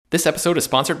This episode is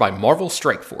sponsored by Marvel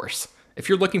Strike Force. If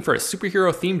you're looking for a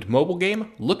superhero-themed mobile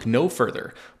game, look no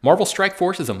further. Marvel Strike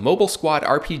Force is a mobile squad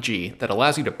RPG that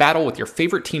allows you to battle with your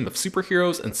favorite team of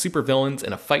superheroes and supervillains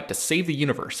in a fight to save the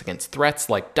universe against threats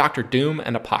like Doctor Doom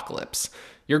and Apocalypse.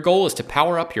 Your goal is to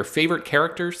power up your favorite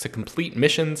characters to complete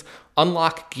missions,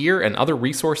 unlock gear and other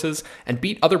resources, and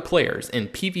beat other players in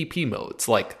PvP modes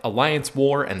like Alliance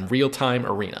War and Real-Time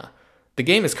Arena. The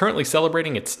game is currently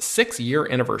celebrating its 6-year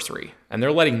anniversary, and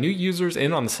they're letting new users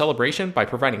in on the celebration by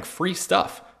providing free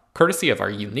stuff, courtesy of our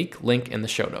unique link in the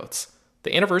show notes.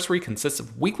 The anniversary consists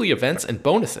of weekly events and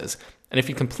bonuses, and if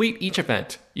you complete each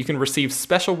event, you can receive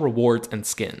special rewards and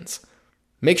skins.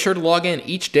 Make sure to log in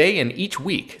each day and each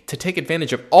week to take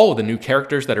advantage of all of the new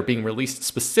characters that are being released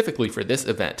specifically for this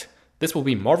event. This will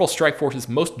be Marvel Strike Force's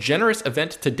most generous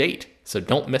event to date, so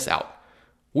don't miss out.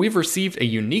 We've received a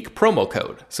unique promo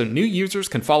code, so new users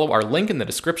can follow our link in the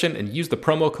description and use the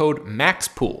promo code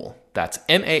MAXPOOL. That's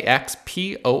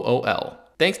MAXPOOL.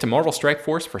 Thanks to Marvel Strike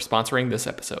Force for sponsoring this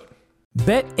episode.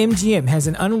 BetMGM has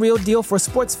an unreal deal for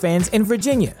sports fans in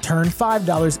Virginia. Turn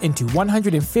 $5 into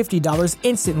 $150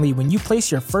 instantly when you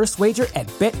place your first wager at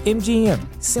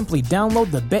BetMGM. Simply download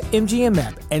the BetMGM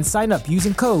app and sign up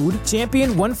using code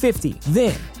Champion150.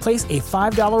 Then, place a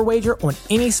 $5 wager on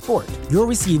any sport. You'll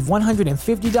receive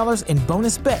 $150 in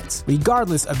bonus bets,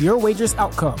 regardless of your wager's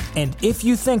outcome. And if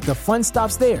you think the fun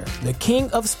stops there, the King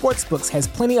of Sportsbooks has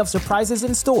plenty of surprises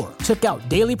in store. Check out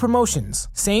daily promotions,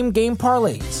 same-game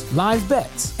parlays, live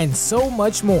bets, and so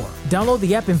much more. Download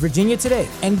the app in Virginia today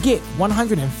and get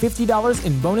 $150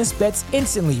 in bonus bets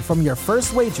instantly from your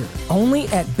first wager. Only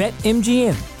at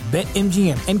BetMGM.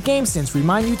 BetMGM and GameSense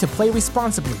remind you to play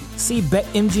responsibly. See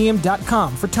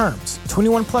BetMGM.com for terms.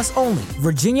 21 plus only.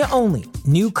 Virginia only.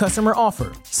 New customer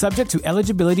offer. Subject to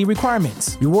eligibility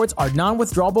requirements. Rewards are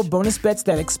non-withdrawable bonus bets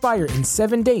that expire in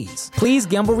 7 days. Please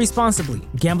gamble responsibly.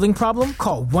 Gambling problem?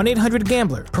 Call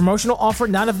 1-800-GAMBLER. Promotional offer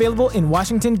not available in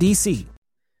Washington, D.C.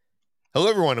 Hello,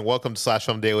 everyone, and welcome to Slash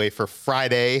Film Daily for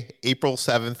Friday, April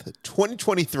 7th,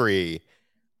 2023.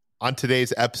 On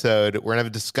today's episode, we're going to have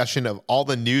a discussion of all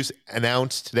the news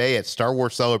announced today at Star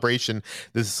Wars Celebration.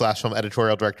 This is Slash Film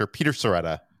editorial director Peter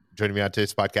Soretta. Joining me on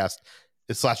today's podcast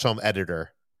is Slash Film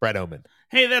editor Brett Oman.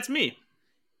 Hey, that's me.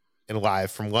 And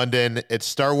live from London, it's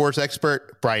Star Wars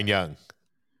expert Brian Young.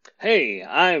 Hey,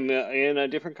 I'm in a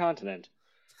different continent.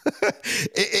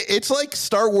 It's like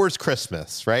Star Wars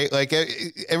Christmas, right? Like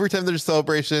every time there's a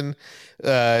celebration,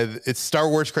 it's Star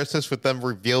Wars Christmas with them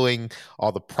revealing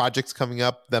all the projects coming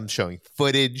up, them showing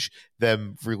footage,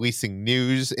 them releasing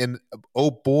news, and oh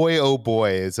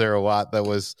boy, is there a lot that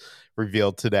was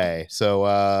revealed today. So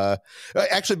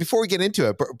actually, before we get into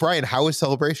it, Brian, how was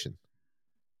Celebration?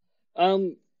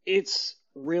 It's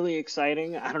really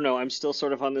exciting. I don't know, I'm still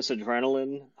sort of on this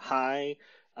adrenaline high.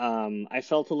 I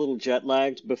felt a little jet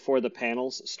lagged before the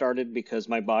panels started because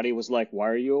my body was like, why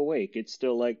are you awake? It's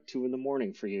still like 2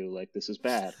 a.m. for you. Like, this is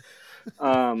bad.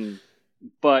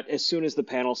 But as soon as the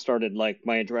panel started, like,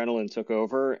 my adrenaline took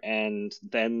over, and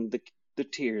then the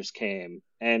tears came,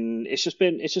 and it's just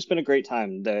been a great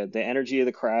time. The energy of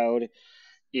the crowd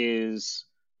is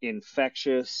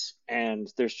infectious, and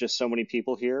there's just so many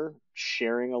people here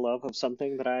sharing a love of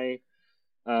something that I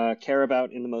care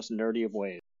about in the most nerdy of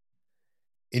ways.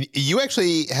 And you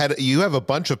actually have a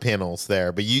bunch of panels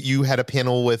there, but you had a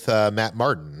panel with Matt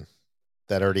Martin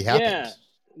that already happened. Yeah,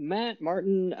 Matt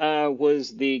Martin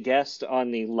was the guest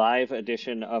on the live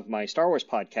edition of my Star Wars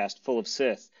podcast, Full of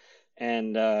Sith.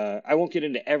 And I won't get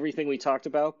into everything we talked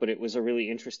about, but it was a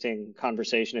really interesting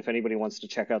conversation if anybody wants to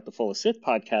check out the Full of Sith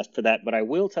podcast for that. But I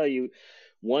will tell you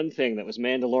one thing that was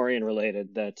Mandalorian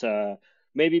related, that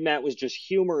maybe Matt was just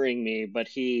humoring me, but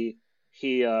he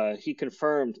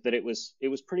confirmed that it was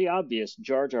pretty obvious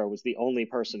Jar Jar was the only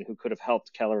person who could have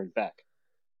helped Keller and Beck.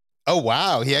 Oh,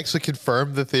 wow. He actually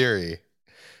confirmed the theory.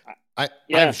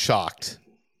 Yeah. I'm shocked.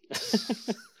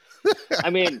 I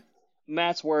mean,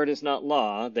 Matt's word is not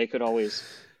law. They could always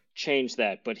change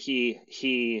that. But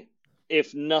he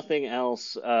if nothing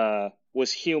else,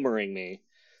 was humoring me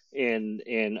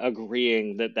in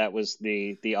agreeing that was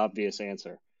the obvious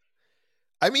answer.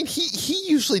 I mean, he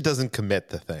usually doesn't commit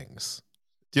to things.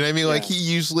 Do you know what I mean? Yeah. Like, he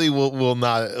usually will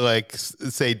not, like,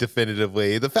 say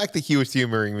definitively. The fact that he was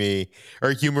humoring me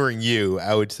or humoring you,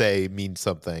 I would say, means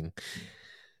something.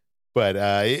 But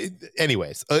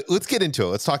anyways, let's get into it.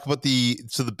 Let's talk about the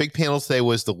big panel today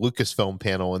was the Lucasfilm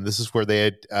panel, and this is where they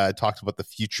had talked about the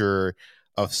future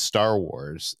of Star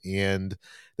Wars. And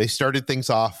they started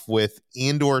things off with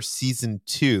Andor Season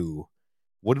 2.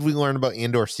 What did we learn about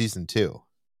Andor Season 2?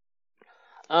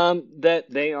 That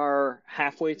they are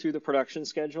halfway through the production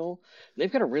schedule.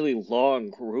 They've got a really long,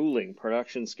 grueling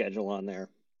production schedule on there.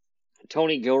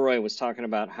 Tony Gilroy was talking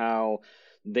about how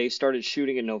they started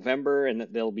shooting in November and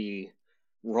that they'll be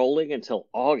rolling until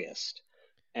August.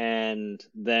 And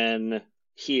then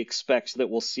he expects that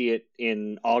we'll see it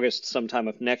in August sometime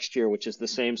of next year, which is the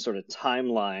same sort of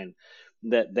timeline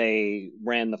that they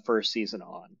ran the first season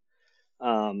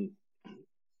on.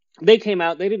 They came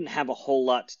out, they didn't have a whole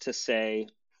lot to say.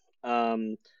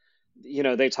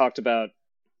 They talked about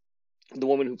the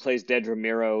woman who plays Dedra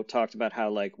Miro talked about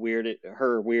how like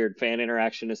her weird fan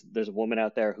interaction is there's a woman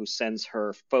out there who sends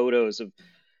her photos of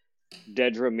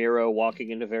Dedra Miro walking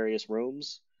into various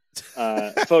rooms,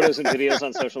 photos and videos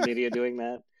on social media doing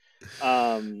that.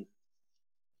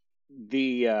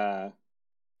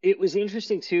 It was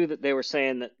interesting too that they were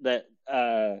saying that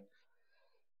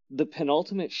the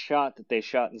penultimate shot that they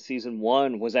shot in season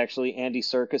 1 was actually Andy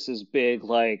Serkis's big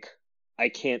like I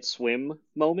can't swim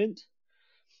moment.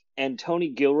 And Tony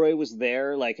Gilroy was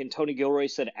there, and Tony Gilroy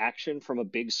said action from a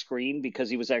big screen because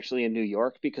he was actually in New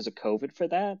York because of COVID for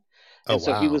that. And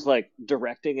so he was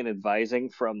directing and advising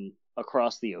from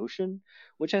across the ocean,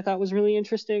 which I thought was really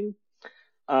interesting.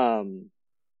 But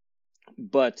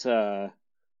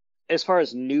as far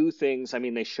as new things, I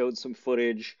mean, they showed some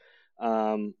footage.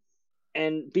 And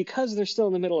because they're still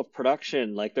in the middle of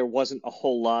production, there wasn't a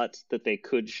whole lot that they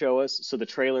could show us. So the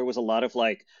trailer was a lot of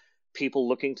people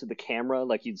looking to the camera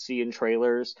like you'd see in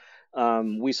trailers.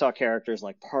 We saw characters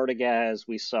like Partagaz,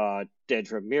 we saw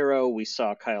Dedra Miro, we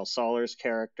saw Kyle Sollers'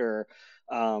 character,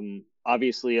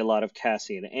 obviously a lot of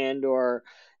Cassian Andor,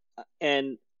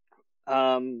 and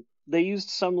they used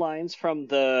some lines from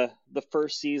the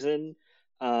first season,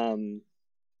 and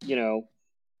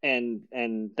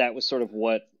that was sort of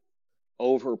what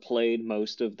overplayed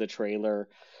most of the trailer.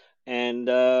 And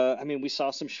we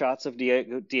saw some shots of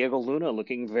Diego Luna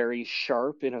looking very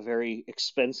sharp in a very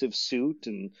expensive suit,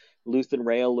 and Luthen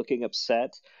Rael looking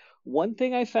upset. One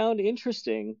thing I found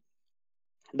interesting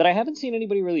that I haven't seen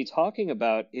anybody really talking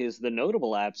about is the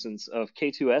notable absence of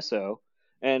K2SO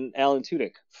and Alan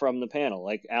Tudyk from the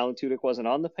panel. Alan Tudyk wasn't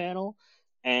on the panel,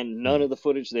 and none of the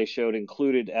footage they showed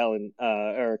included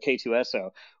or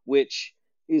K2SO, which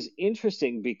is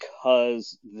interesting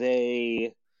because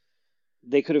they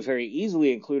could have very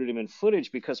easily included him in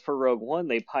footage, because for Rogue One,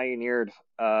 they pioneered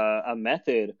a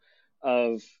method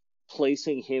of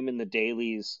placing him in the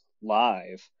dailies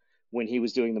live when he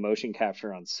was doing the motion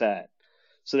capture on set.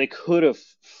 So they could have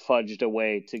fudged a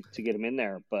way to get him in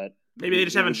there, but maybe they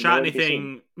just haven't shot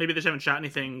anything. Maybe they just haven't shot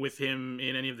anything with him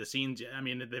in any of the scenes yet. I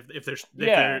mean, if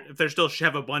they're still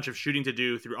have a bunch of shooting to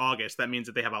do through August, that means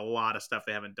that they have a lot of stuff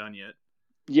they haven't done yet.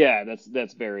 Yeah,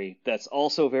 that's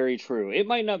also very true. It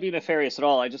might not be nefarious at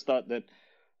all. I just thought that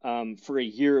for a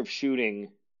year of shooting,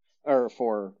 or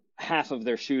for half of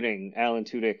their shooting, Alan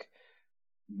Tudyk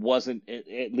wasn't,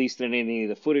 at least in any of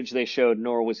the footage they showed,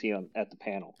 nor was he at the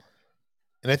panel.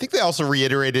 And I think they also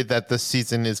reiterated that this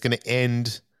season is going to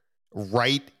end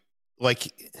right,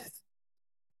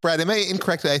 Brad, am I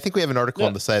incorrect? I think we have an article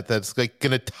on the site that's going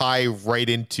to tie right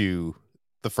into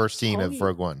the first scene of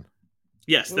Rogue One.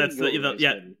 Yes, that's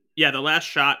the last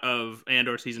shot of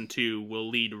Andor season 2 will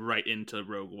lead right into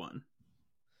Rogue One.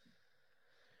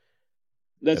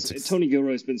 That's Tony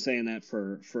Gilroy's been saying that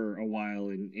for a while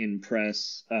in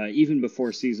press, even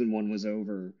before season 1 was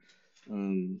over.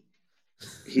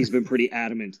 He's been pretty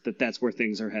adamant that that's where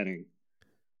things are heading.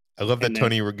 I love that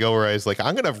Tony Gilroy is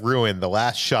I'm going to ruin the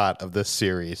last shot of this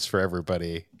series for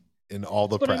everybody in all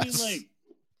the press. I mean,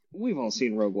 we've all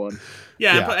seen Rogue One.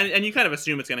 Yeah. And you kind of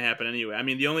assume it's going to happen anyway. I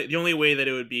mean, the only way that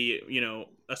it would be,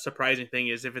 a surprising thing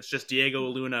is if it's just Diego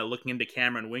Luna looking into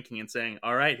camera and winking and saying,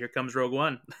 "All right, here comes Rogue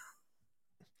One."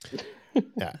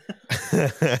 Yeah.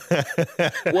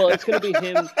 Well, it's going to be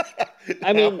him.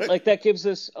 I mean, that gives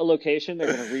us a location.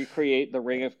 They're going to recreate the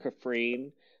Ring of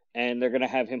Kafrene, and they're going to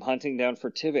have him hunting down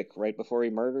for Tivik right before he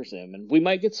murders him. And we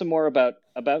might get some more about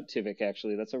Tivik,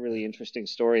 actually. That's a really interesting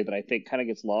story that I think kind of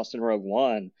gets lost in Rogue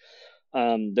One.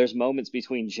 There's moments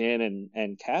between Jyn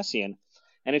and Cassian.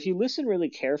 And if you listen really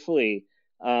carefully,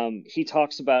 he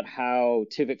talks about how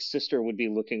Tivik's sister would be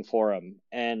looking for him.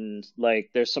 And,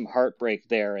 there's some heartbreak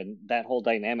there, and that whole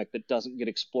dynamic that doesn't get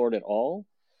explored at all.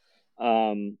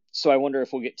 So I wonder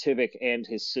if we'll get Tivik and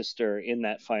his sister in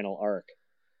that final arc.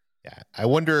 Yeah, I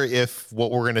wonder if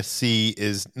what we're going to see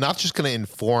is not just going to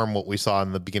inform what we saw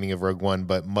in the beginning of Rogue One,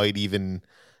 but might even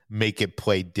make it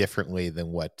play differently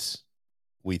than what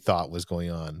we thought was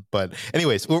going on. But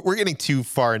anyways, we're getting too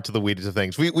far into the weeds of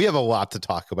things. We have a lot to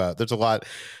talk about. There's a lot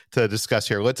to discuss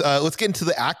here. Let's get into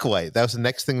the Acolyte. That was the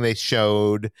next thing they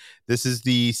showed. This is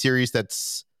the series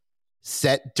that's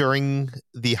set during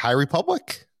the High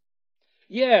Republic.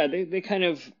 Yeah, they kind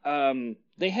of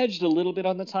they hedged a little bit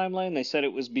on the timeline. They said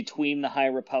it was between the High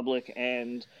Republic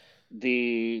and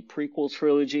the prequel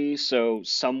trilogy, so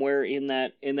somewhere in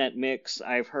that mix.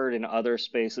 I've heard in other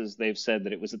spaces they've said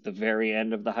that it was at the very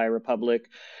end of the High Republic.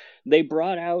 They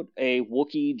brought out a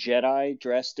Wookiee Jedi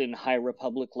dressed in High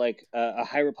Republic like a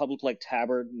High Republic like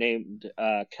tabard named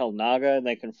Kel Naga, and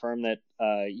they confirmed that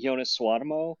Jonas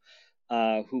Suotamo,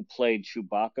 who played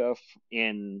Chewbacca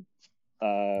in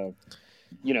the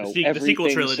sequel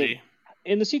trilogy.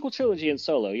 In the sequel trilogy in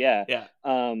Solo, yeah.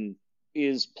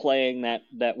 Is playing that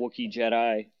Wookiee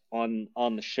Jedi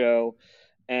on the show.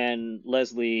 And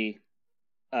Leslie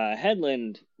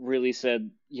Headland really said,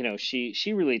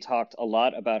 she really talked a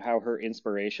lot about how her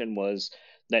inspiration was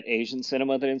that Asian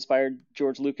cinema that inspired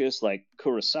George Lucas, like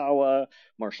Kurosawa,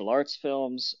 martial arts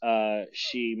films.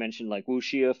 She mentioned like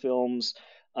wuxia films,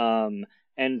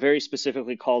 and very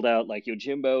specifically called out like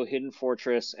Yojimbo, Hidden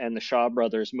Fortress, and the Shaw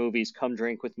Brothers movies Come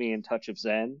Drink With Me and Touch of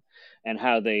Zen, and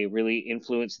how they really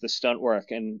influenced the stunt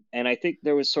work. And I think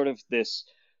there was sort of this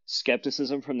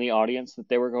skepticism from the audience that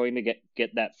they were going to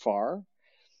get that far.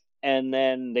 And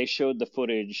then they showed the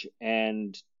footage,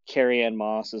 and Carrie-Anne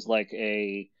Moss is like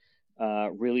a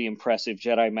really impressive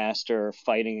Jedi Master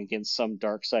fighting against some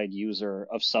dark side user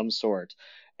of some sort.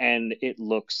 And it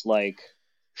looks like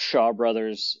Shaw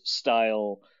Brothers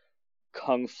style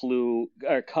kung fu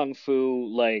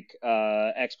like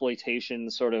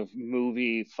exploitation sort of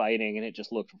movie fighting, and it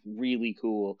just looked really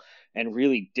cool and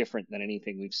really different than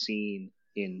anything we've seen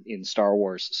in Star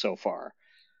Wars so far.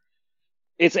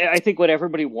 It's, I think, what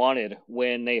everybody wanted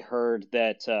when they heard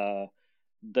that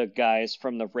the guys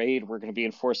from the raid were going to be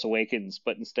in Force Awakens,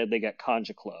 but instead they got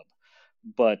Conja Club.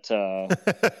 But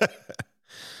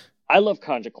I love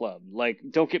Conja Club. Like,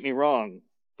 don't get me wrong,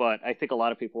 but I think a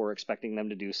lot of people were expecting them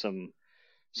to do some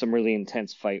really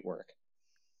intense fight work.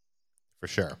 For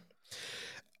sure.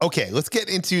 Okay, let's get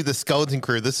into the Skeleton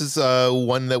Crew. This is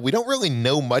one that we don't really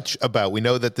know much about. We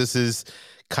know that this is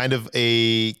kind of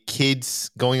a kids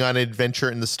going on an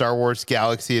adventure in the Star Wars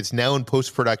galaxy. It's now in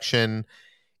post-production.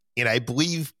 And I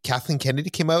believe Kathleen Kennedy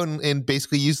came out and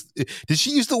basically did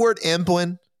she use the word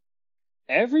Amblin?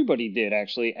 Everybody did,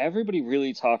 actually. Everybody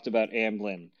really talked about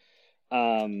Amblin.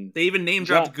 They even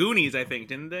name-dropped Goonies, I think,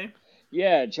 didn't they?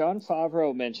 Yeah, Jon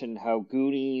Favreau mentioned how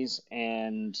Goonies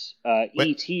and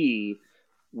E.T.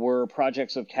 were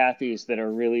projects of Kathy's that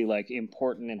are really like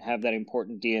important and have that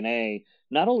important DNA,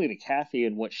 not only to Kathy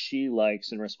and what she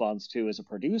likes and responds to as a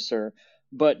producer,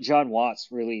 but John Watts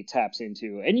really taps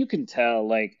into. And you can tell,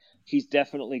 like, he's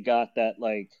definitely got that,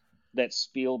 like, that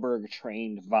Spielberg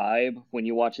trained vibe when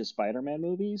you watch his Spider-Man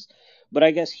movies. But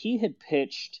I guess he had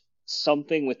pitched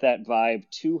something with that vibe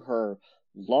to her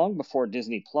long before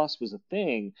Disney Plus was a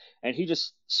thing, and he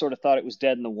just sort of thought it was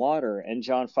dead in the water. And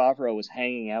Jon Favreau was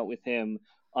hanging out with him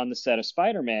on the set of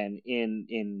Spider-Man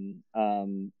in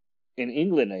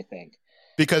England, I think.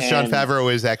 Because Jon Favreau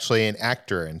is actually an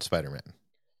actor in Spider-Man.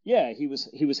 Yeah, he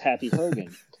was Happy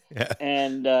Hogan. Yeah.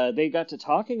 And they got to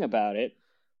talking about it,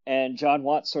 and John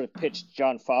Watts sort of pitched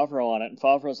Jon Favreau on it, and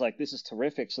Favreau's like, this is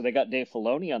terrific. So they got Dave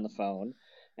Filoni on the phone,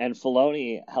 and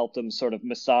Filoni helped them sort of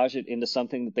massage it into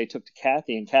something that they took to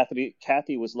Kathy, and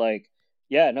Kathy was like,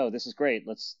 yeah, no, this is great.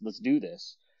 Let's do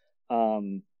this.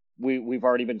 We've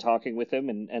already been talking with him,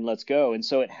 and let's go. And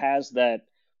so it has that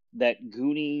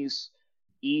Goonies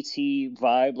E.T.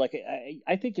 vibe. Like,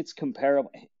 I think it's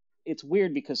comparable. It's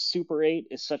weird because Super 8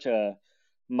 is such a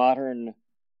modern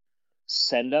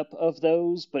send-up of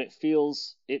those, but it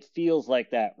feels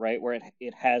like that, right? Where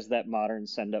it has that modern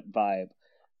send-up vibe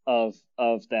of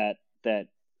that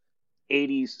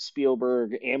 80s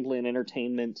Spielberg Amblin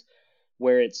Entertainment,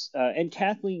 where it's and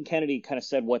Kathleen Kennedy kind of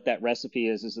said what that recipe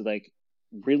is like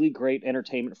really great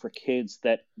entertainment for kids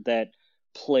that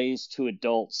plays to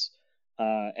adults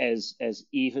as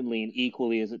evenly and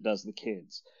equally as it does the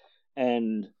kids,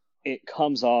 and it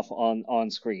comes off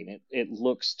on screen. It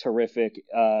looks terrific.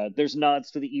 There's nods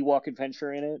to the Ewok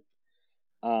Adventure in it.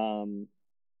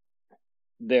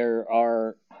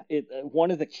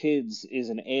 One of the kids is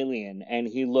an alien, and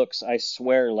he looks, I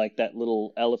swear, like that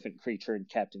little elephant creature in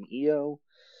Captain EO.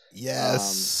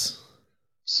 Yes.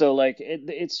 So like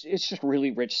it's just really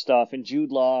rich stuff, and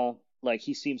Jude Law, like,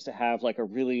 he seems to have like a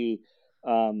really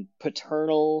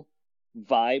paternal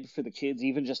vibe for the kids,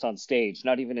 even just on stage,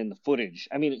 not even in the footage.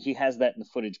 I mean, he has that in the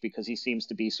footage because he seems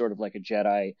to be sort of like a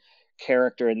Jedi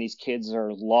character, and these kids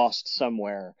are lost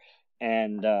somewhere,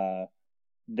 and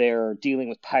they're dealing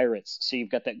with pirates. So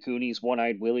you've got that Goonies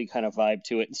One-Eyed Willie kind of vibe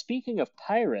to it. And speaking of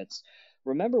pirates,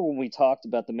 remember when we talked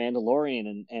about the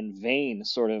Mandalorian and Vane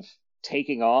sort of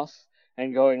taking off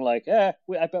and going like, I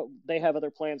bet they have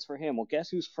other plans for him. Well, guess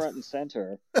who's front and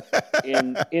center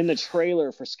in the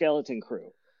trailer for Skeleton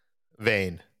Crew?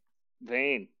 Vane,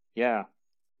 yeah.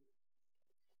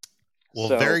 Well,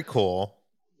 so, very cool.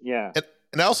 Yeah.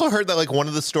 And I also heard that like one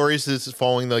of the stories is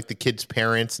following like the kids'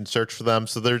 parents and search for them.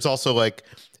 So there's also like,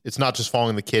 it's not just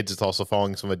following the kids, it's also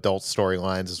following some adult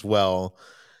storylines as well.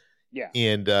 Yeah.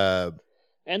 And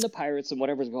the pirates and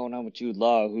whatever's going on with Jude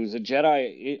Law, who's a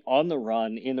Jedi on the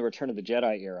run in the Return of the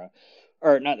Jedi era,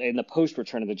 or not in the post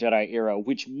Return of the Jedi era,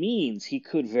 which means he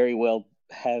could very well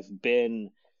have been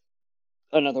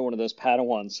another one of those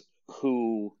Padawans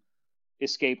who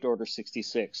escaped Order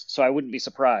 66. So I wouldn't be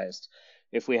surprised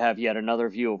if we have yet another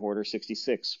view of Order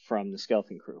 66 from the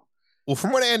Skeleton Crew. Well,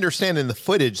 from what I understand in the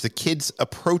footage, the kids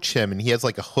approach him and he has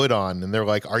like a hood on and they're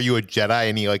like, "Are you a Jedi?"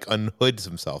 And he like unhoods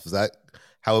himself. Is that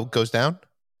how it goes down?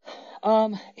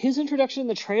 His introduction in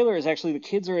the trailer is actually the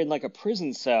kids are in like a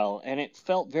prison cell, and it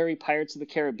felt very Pirates of the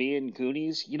Caribbean,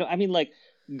 Goonies. You know, I mean, like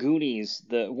Goonies,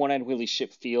 the One-Eyed Willie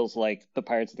ship feels like the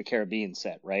Pirates of the Caribbean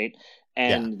set, right?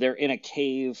 And they're in a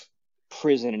cave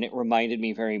prison, and it reminded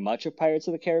me very much of Pirates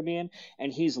of the Caribbean.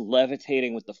 And he's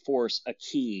levitating with the Force a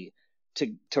key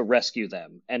to rescue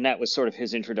them, and that was sort of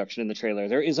his introduction in the trailer.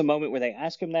 There is a moment where they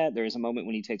ask him that. There is a moment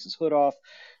when he takes his hood off,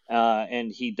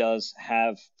 and he does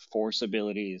have Force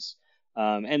abilities.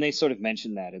 And they sort of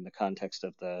mentioned that in the context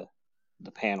of the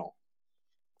panel.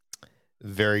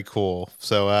 Very cool.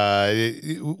 So,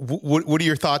 what are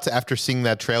your thoughts after seeing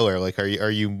that trailer? Like, are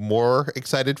you more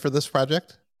excited for this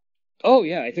project? Oh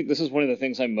yeah, I think this is one of the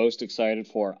things I'm most excited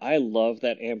for. I love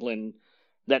that Amblin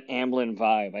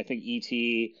vibe. I think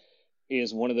E.T.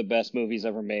 is one of the best movies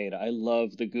ever made. I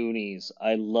love the Goonies.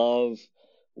 I love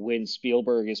when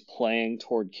Spielberg is playing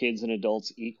toward kids and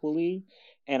adults equally,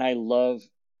 and I love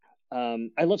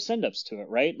send-ups to it,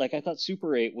 right? Like, I thought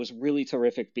Super 8 was really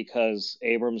terrific because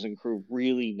Abrams and crew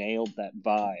really nailed that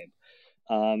vibe.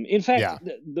 In fact,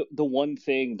 the one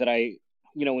thing that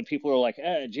when people are like,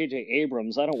 J.J.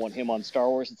 Abrams, I don't want him on Star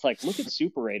Wars, it's like, look at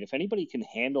Super 8. If anybody can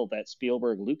handle that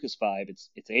Spielberg-Lucas vibe,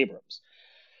 it's Abrams.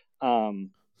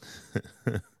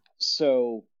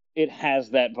 So it has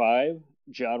that vibe.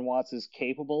 John Watts is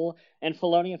capable, and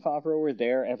Filoni and Favreau were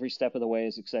there every step of the way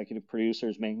as executive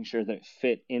producers, making sure that it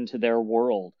fit into their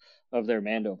world of their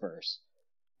Mandoverse.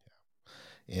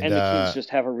 And the kids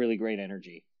just have a really great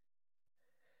energy.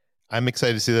 I'm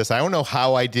excited to see this. I don't know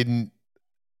how I didn't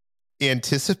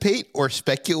anticipate or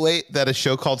speculate that a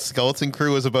show called Skeleton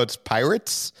Crew was about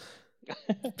pirates,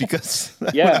 because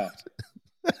I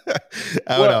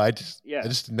don't know. I just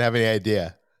didn't have any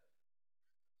idea.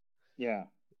 Yeah.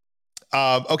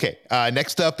 Okay.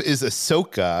 Next up is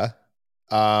Ahsoka,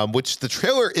 which the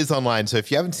trailer is online. So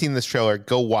if you haven't seen this trailer,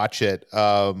 go watch it.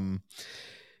 Brad,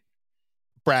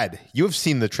 you have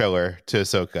seen the trailer to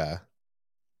Ahsoka.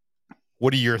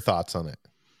 What are your thoughts on it?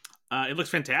 It looks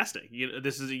fantastic.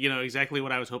 This is exactly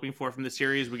what I was hoping for from the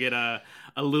series. We get a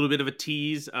little bit of a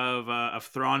tease of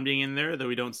Thrawn being in there, though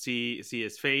we don't see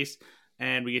his face.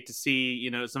 And we get to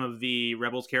see, some of the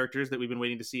Rebels characters that we've been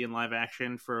waiting to see in live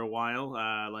action for a while,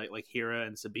 like Hera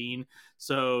and Sabine.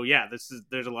 So yeah,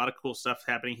 there's a lot of cool stuff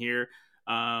happening here.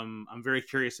 I'm very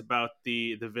curious about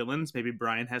the villains. Maybe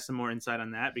Brian has some more insight on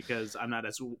that, because I'm not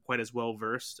quite as well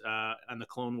versed on the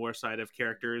Clone War side of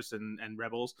characters and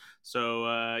Rebels. So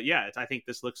I think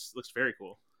this looks very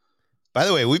cool. By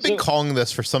the way, we've been calling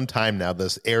this for some time now,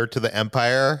 this Heir to the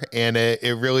Empire, and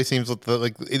it really seems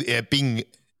like it being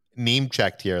name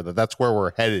checked here that's where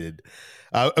we're headed.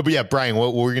 But yeah, Brian,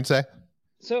 what were you gonna say?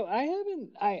 So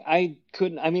I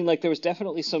couldn't. I mean, like, there was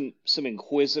definitely some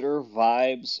Inquisitor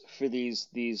vibes for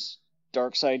these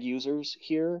dark side users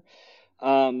here,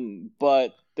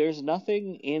 but there's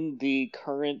nothing in the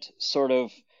current sort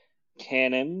of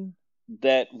canon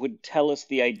that would tell us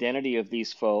the identity of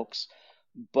these folks.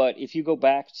 But if you go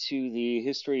back to the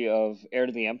history of Heir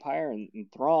to the Empire and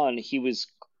Thrawn, he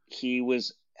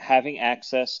was having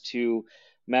access to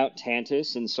Mount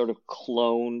Tantus and sort of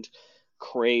cloned,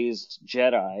 crazed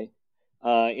Jedi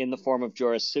in the form of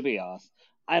Jorah Sibioth.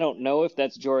 I don't know if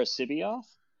that's Jorah Sibioth.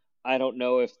 I don't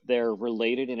know if they're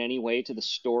related in any way to the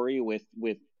story with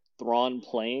Thrawn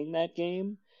playing that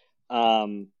game.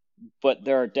 But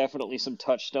there are definitely some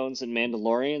touchstones in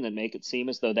Mandalorian that make it seem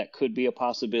as though that could be a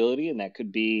possibility and that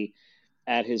could be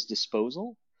at his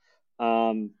disposal.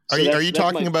 Are you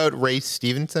talking about Ray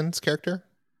Stevenson's character?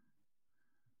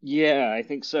 Yeah, I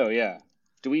think so, yeah.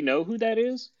 Do we know who that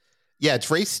is? Yeah,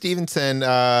 it's Ray Stevenson.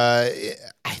 I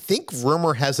think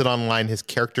rumor has it online. His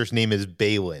character's name is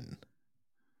Balin.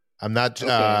 I'm not.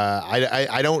 Okay.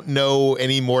 I don't know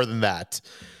any more than that.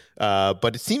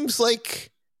 But it seems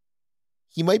like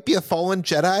he might be a fallen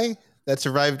Jedi that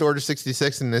survived Order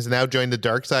 66 and has now joined the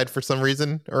dark side for some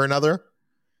reason or another.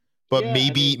 But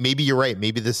Yeah, maybe you're right.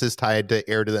 Maybe this is tied to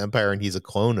Heir to the Empire and he's a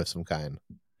clone of some kind.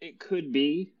 it could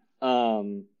be.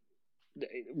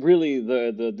 Really,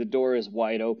 the door is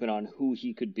wide open on who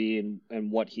he could be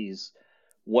and what he's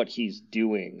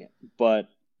doing. But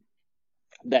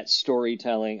that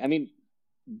storytelling, I mean,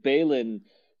 Balin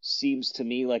seems to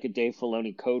me like a Dave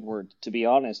Filoni code word, to be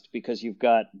honest, because you've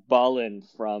got Balin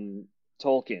from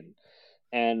Tolkien,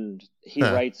 and he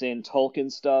writes in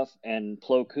Tolkien stuff and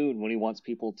Plo Koon when he wants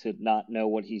people to not know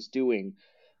what he's doing.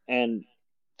 And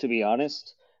to be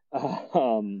honest,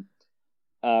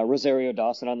 Rosario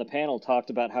Dawson on the panel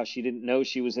talked about how she didn't know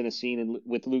she was in a scene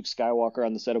with Luke Skywalker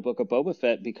on the set of Book of Boba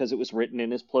Fett because it was written in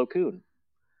his Plo Koon.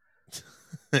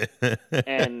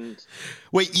 And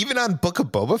wait, even on Book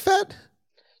of Boba Fett?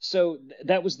 So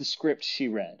that was the script she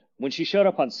read. When she showed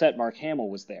up on set, Mark Hamill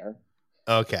was there.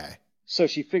 Okay. So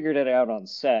she figured it out on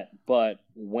set, but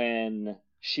when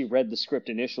she read the script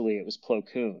initially, it was Plo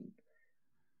Koon.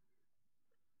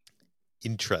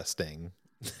 Interesting.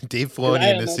 Dave Filoni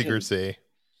and his secrecy.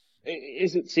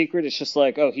 Is it secret? It's just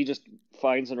like, oh, he just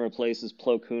finds and replaces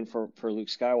Plo Koon for Luke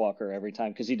Skywalker every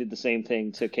time, because he did the same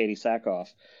thing to Katie Sackhoff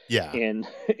in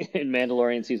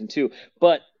Mandalorian Season 2.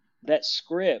 But that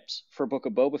script for Book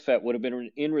of Boba Fett would have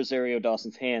been in Rosario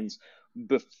Dawson's hands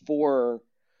before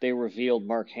they revealed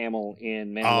Mark Hamill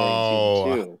in Mandalorian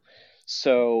Season 2.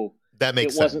 So that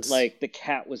makes sense. It wasn't like the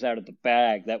cat was out of the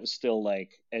bag. That was still like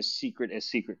as secret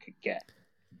could get.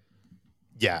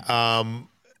 Yeah.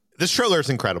 This trailer is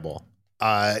incredible.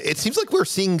 It seems like we're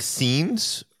seeing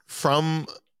scenes from,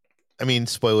 I mean,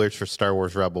 spoilers for Star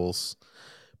Wars Rebels,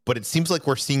 but it seems like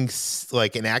we're seeing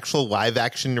like an actual live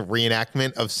action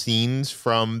reenactment of scenes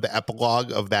from the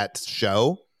epilogue of that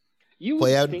show. You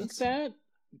would think that,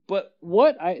 but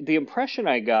the impression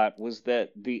I got was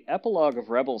that the epilogue of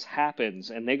Rebels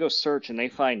happens and they go search and they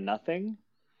find nothing.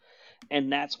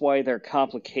 And that's why their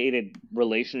complicated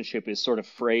relationship is sort of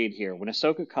frayed here. When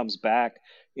Ahsoka comes back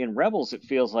in Rebels, it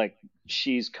feels like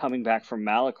she's coming back from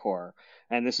Malachor,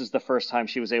 and this is the first time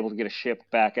she was able to get a ship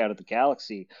back out of the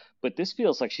galaxy. But this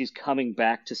feels like she's coming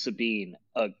back to Sabine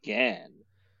again,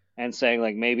 and saying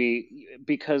like maybe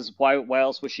because why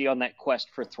else was she on that quest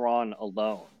for Thrawn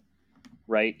alone,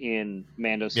 right, in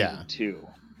Mando Season 2?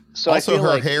 So also, I feel her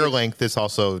like hair length is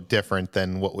also different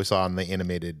than what we saw in the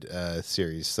animated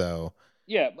series. So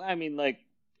yeah, I mean, like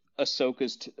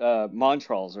Ahsoka's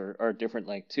Montrals are different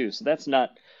length too. So that's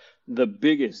not the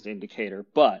biggest indicator,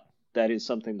 but that is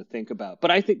something to think about. But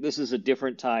I think this is a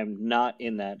different time, not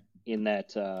in that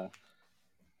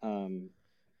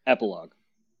epilogue.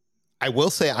 I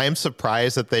will say I am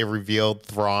surprised that they revealed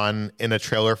Thrawn in a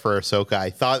trailer for Ahsoka.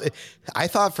 I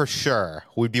thought for sure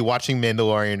we'd be watching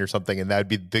Mandalorian or something, and that would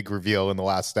be the big reveal in the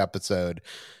last episode,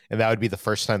 and that would be the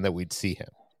first time that we'd see him.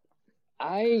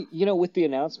 With the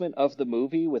announcement of the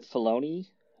movie with Filoni,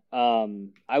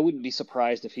 I wouldn't be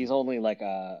surprised if he's only like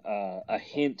a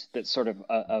hint that's sort of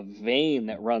a vein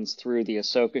that runs through the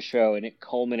Ahsoka show, and it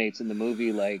culminates in the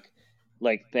movie like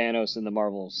Thanos in the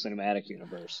Marvel Cinematic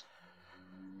Universe.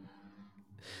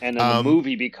 And then the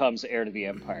movie becomes Heir to the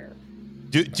Empire.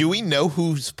 Do we know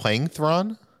who's playing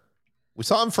Thrawn? We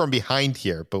saw him from behind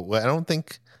here, but I don't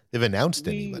think they've announced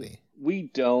anybody.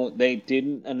 We don't. They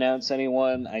didn't announce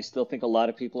anyone. I still think a lot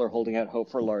of people are holding out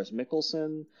hope for Lars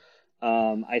Mikkelsen.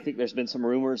 I think there's been some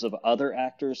rumors of other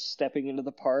actors stepping into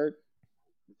the part,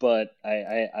 but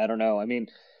I don't know. I mean,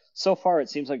 so far it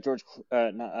seems like Dave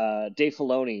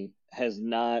Filoni has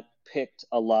not picked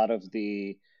a lot of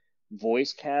the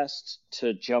voice cast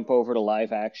to jump over to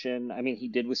live action. I mean, he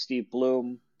did with Steve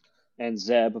Bloom and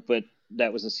Zeb, but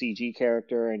that was a CG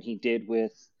character, and he did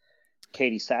with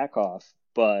Katie Sackhoff.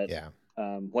 But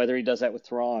whether he does that with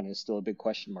Thrawn is still a big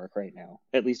question mark right now,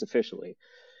 at least officially.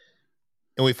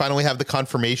 And we finally have the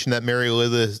confirmation that Mary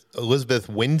Elizabeth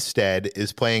Winstead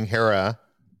is playing Hera,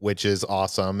 which is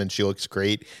awesome, and she looks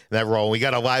great in that role. We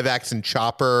got a live action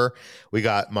Chopper. We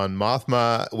got Mon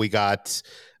Mothma. We got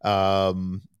a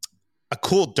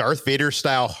cool Darth Vader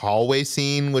style hallway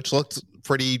scene, which looked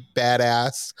pretty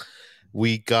badass.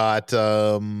 We got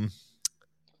David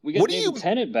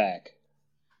Tennant back.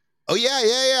 Oh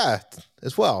yeah,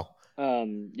 as well.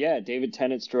 David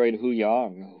Tennant's droid Hu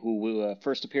Yang, who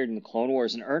first appeared in the Clone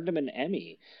Wars and earned him an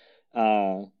Emmy,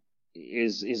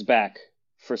 is back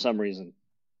for some reason.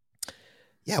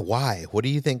 Yeah, why? What do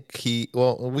you think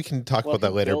well, we can talk about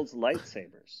that later. He builds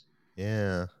lightsabers.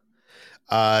 Yeah.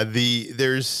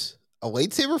 There's a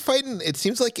lightsaber fight, and it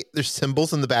seems like there's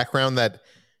symbols in the background that,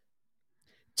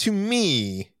 to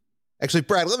me, actually,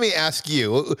 Brad, let me ask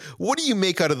you, what do you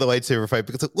make out of the lightsaber fight?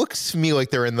 Because it looks to me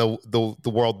like they're in the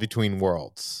world between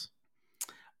worlds.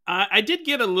 I did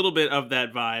get a little bit of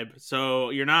that vibe,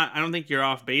 so I don't think you're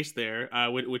off base there,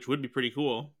 which would be pretty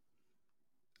cool.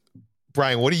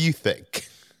 Brian, what do you think?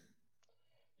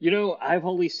 I've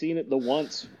only seen it the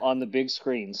once on the big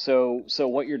screen, so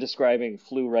what you're describing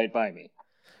flew right by me.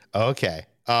 Okay.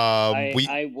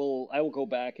 I will go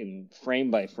back and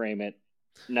frame by frame it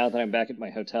now that I'm back at my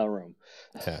hotel room.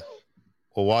 Yeah.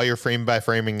 Well, while you're frame by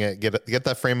framing it, get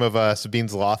that frame of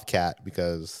Sabine's Loth cat,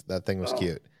 because that thing was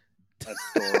cute. That's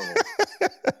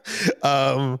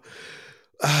adorable.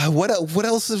 What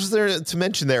else is there to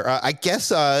mention there? I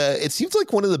guess it seems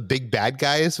like one of the big bad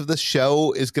guys of the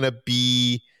show is going to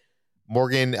be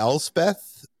Morgan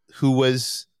Elsbeth, who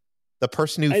was the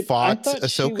person who fought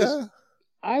Ahsoka.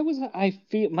 I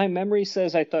feel my memory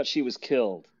says I thought she was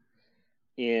killed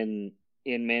in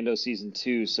Mando season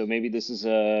 2. So maybe this is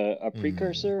a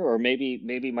precursor, or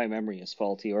maybe my memory is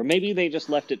faulty, or maybe they just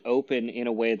left it open in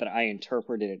a way that I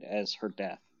interpreted it as her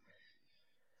death.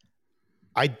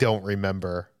 I don't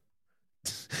remember.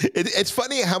 It's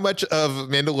funny how much of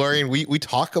Mandalorian we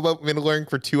talk about Mandalorian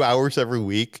for 2 hours every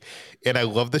week, and I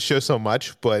love the show so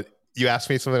much, but you ask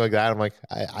me something like that, I'm like,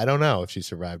 I don't know if she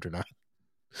survived or not.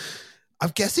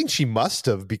 I'm guessing she must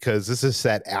have, because this is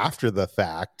set after the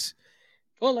fact.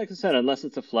 Well, like I said, unless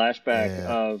it's a flashback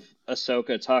of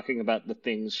Ahsoka talking about the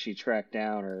things she tracked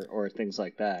down or things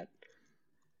like that.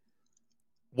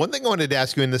 One thing I wanted to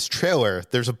ask you, in this trailer,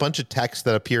 there's a bunch of text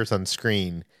that appears on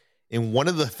screen. And one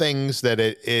of the things that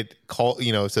it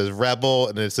says Rebel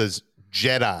and it says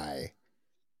Jedi.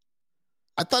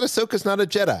 I thought Ahsoka's not a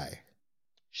Jedi.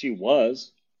 She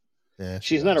was. Yeah,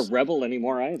 she's not a rebel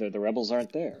anymore either. The rebels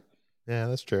aren't there. Yeah,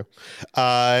 that's true.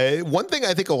 One thing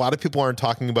I think a lot of people aren't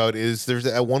talking about is there's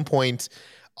at one point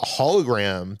a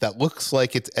hologram that looks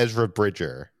like it's Ezra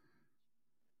Bridger,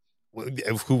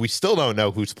 who we still don't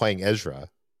know who's playing Ezra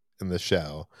in the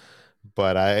show.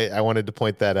 But I wanted to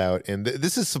point that out. And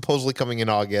this is supposedly coming in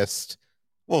August.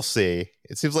 We'll see.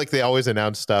 It seems like they always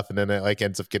announce stuff and then it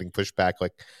ends up getting pushed back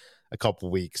like a couple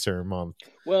weeks or a month.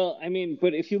 Well, I mean,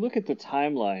 but if you look at the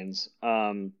timelines,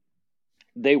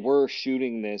 they were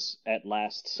shooting this at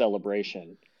last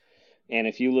Celebration. And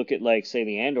if you look at, like, say,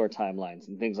 the Andor timelines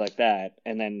and things like that,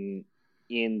 and then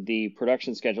in the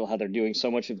production schedule, how they're doing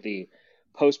so much of the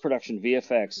post-production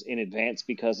VFX in advance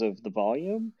because of the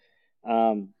volume,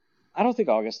 I don't think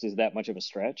August is that much of a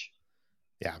stretch.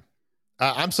 Yeah.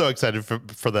 I'm so excited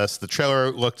for this. The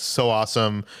trailer looked so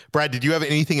awesome. Brad, did you have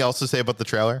anything else to say about the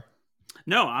trailer?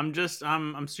 No, I'm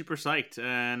super psyched.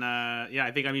 And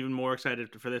I think I'm even more excited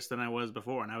for this than I was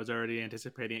before. And I was already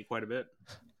anticipating it quite a bit.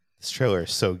 This trailer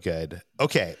is so good.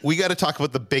 Okay, we got to talk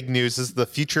about the big news. This is the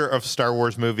future of Star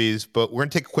Wars movies, but we're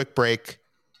going to take a quick break.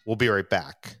 We'll be right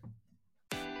back.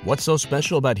 What's so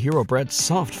special about Hero Bread's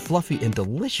soft, fluffy, and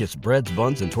delicious breads,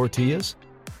 buns, and tortillas?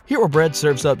 Hero Bread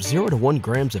serves up 0 to 1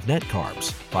 grams of net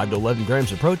carbs, 5 to 11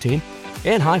 grams of protein,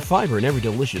 and high fiber in every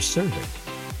delicious serving.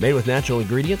 Made with natural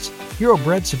ingredients, Hero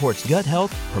Bread supports gut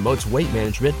health, promotes weight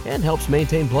management, and helps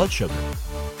maintain blood sugar.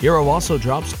 Hero also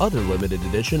drops other limited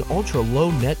edition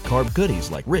ultra-low net carb goodies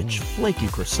like rich, flaky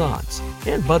croissants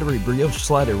and buttery brioche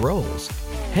slider rolls.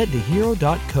 Head to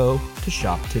hero.co to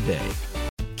shop today.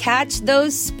 Catch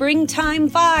those springtime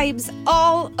vibes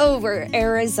all over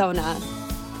Arizona.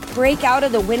 Break out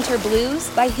of the winter blues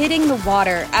by hitting the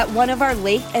water at one of our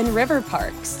lake and river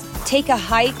parks. Take a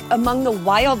hike among the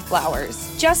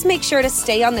wildflowers. Just make sure to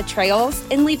stay on the trails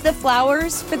and leave the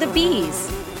flowers for the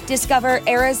bees. Discover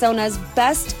Arizona's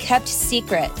best kept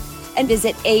secret and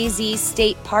visit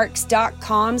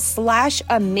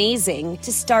azstateparks.com/amazing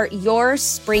to start your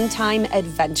springtime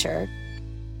adventure.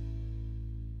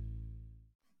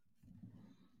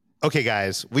 Okay,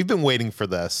 guys, we've been waiting for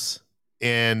this,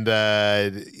 and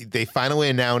they finally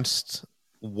announced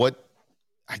what,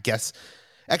 I guess,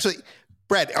 actually,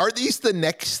 Brad, are these the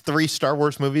next 3 Star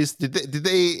Wars movies? Did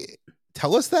they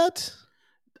tell us that?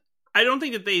 I don't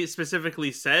think that they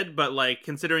specifically said, but like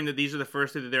considering that these are the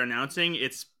first 3 that they're announcing,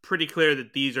 it's pretty clear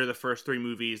that these are the first 3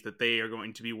 movies that they are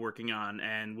going to be working on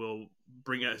and will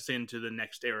bring us into the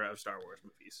next era of Star Wars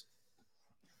movies.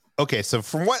 Okay, so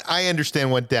from what I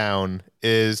understand went down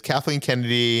is Kathleen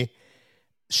Kennedy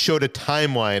showed a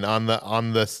timeline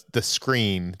on the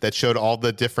screen that showed all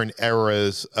the different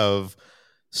eras of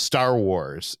Star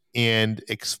Wars and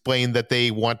explained that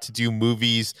they want to do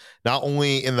movies not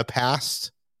only in the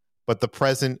past, but the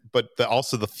present, but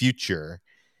also the future.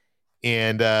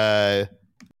 And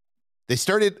they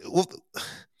started. Well,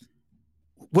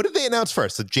 what did they announce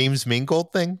first? The James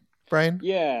Mangold thing, Brian?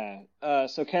 Yeah.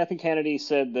 So Kathy Kennedy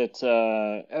said that,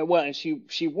 well, and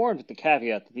she warned with the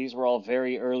caveat that these were all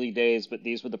very early days, but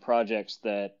these were the projects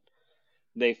that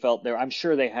they felt there. I'm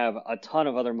sure they have a ton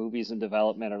of other movies in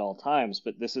development at all times,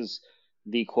 but this is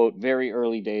the quote very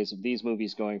early days of these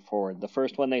movies going forward. The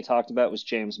first one they talked about was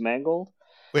James Mangold.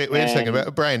 Wait a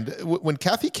second, Brian. When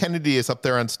Kathy Kennedy is up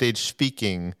there on stage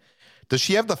speaking, does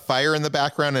she have the fire in the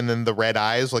background and then the red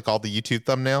eyes like all the YouTube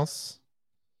thumbnails?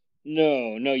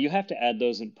 No, you have to add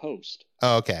those in post.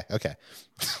 Oh, okay.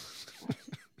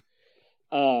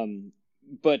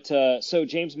 So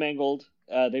James Mangold,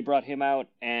 they brought him out,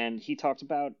 and he talked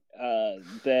about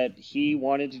that he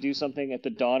wanted to do something at the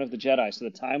dawn of the Jedi. So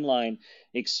the timeline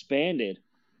expanded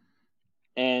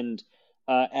and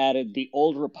added the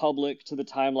Old Republic to the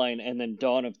timeline and then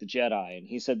Dawn of the Jedi. And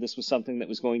he said this was something that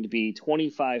was going to be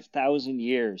 25,000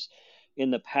 years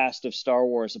in the past of Star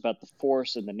Wars about the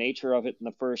Force and the nature of it in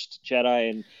the first Jedi.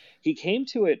 And he came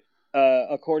to it,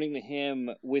 according to him,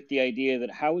 with the idea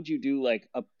that how would you do like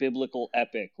a biblical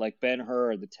epic like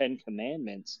Ben-Hur or the Ten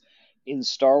Commandments in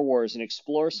Star Wars and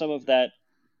explore some of that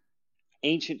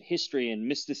ancient history and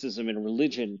mysticism and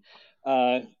religion,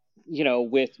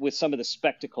 with some of the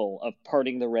spectacle of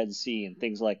parting the Red Sea and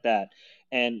things like that.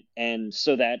 And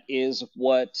so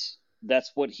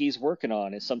that's what he's working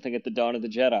on, is something at the dawn of the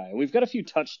Jedi. We've got a few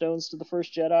touchstones to the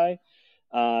first Jedi.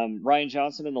 Rian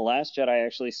Johnson in The Last Jedi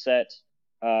actually set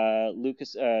Luke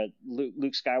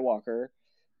Skywalker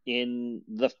in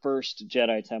the first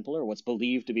Jedi Temple, or what's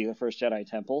believed to be the first Jedi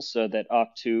Temple, so that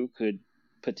Ahch-To could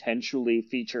potentially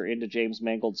feature into James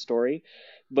Mangold's story.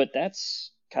 But that's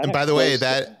kind of. And by the way,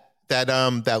 that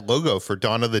logo for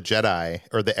Dawn of the Jedi,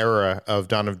 or the era of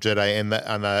Dawn of Jedi,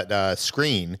 on that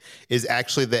screen is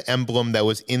actually the emblem that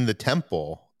was in the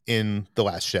temple in The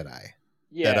Last Jedi.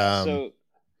 Yeah.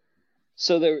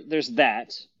 So there's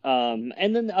that.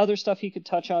 And then the other stuff he could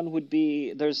touch on would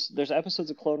be there's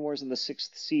episodes of Clone Wars in the 6th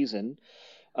season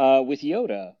with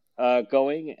Yoda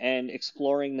going and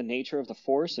exploring the nature of the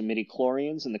Force and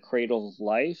midi-chlorians and the cradle of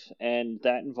life, and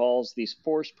that involves these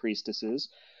Force priestesses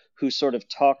who sort of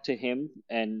talk to him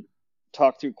and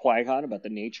talk through Qui-Gon about the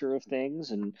nature of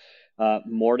things, and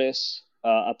Mortis,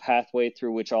 a pathway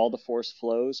through which all the Force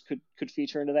flows, could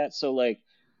feature into that. So, like,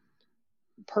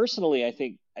 personally, I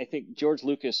think George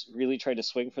Lucas really tried to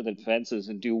swing for the fences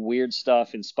and do weird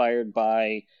stuff inspired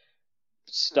by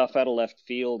stuff out of left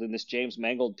field, and this James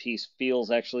Mangold piece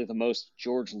feels actually the most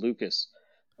George Lucas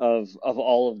of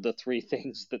all of the three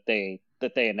things that they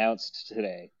announced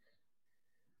today.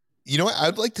 You know what?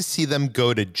 I'd like to see them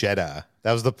go to Jeddah.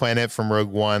 That was the planet from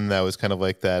Rogue One. That was kind of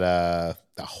like that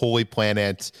holy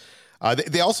planet.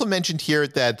 They also mentioned here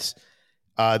that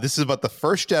this is about the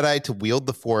first Jedi to wield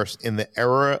the Force in the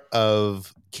era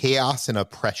of chaos and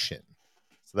oppression.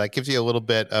 So that gives you a little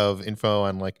bit of info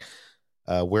on like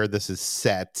where this is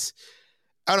set.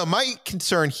 I don't know. My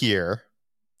concern here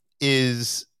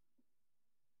is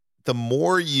the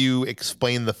more you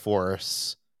explain the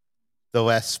Force, the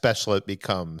less special it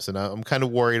becomes. And I'm kind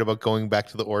of worried about going back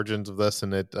to the origins of this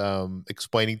and it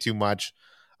explaining too much,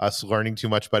 us learning too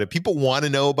much about it. People want to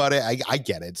know about it. I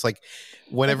get it. It's like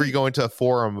whenever you go into a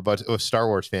forum about Star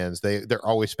Wars fans, they're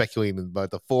always speculating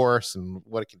about the Force and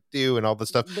what it can do and all this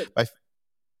stuff. What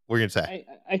were you going to say?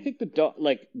 I think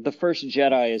the first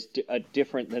Jedi is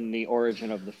different than the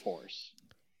origin of the Force.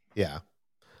 Yeah.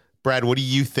 Brad, what do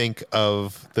you think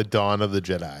of the Dawn of the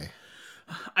Jedi?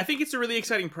 I think it's a really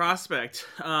exciting prospect,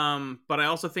 but I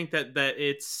also think that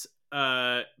it's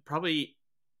probably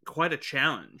quite a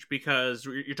challenge, because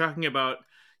you're talking about,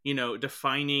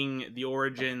 defining the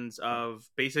origins of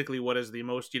basically what is the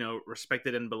most,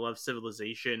 respected and beloved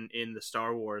civilization in the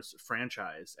Star Wars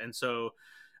franchise. And so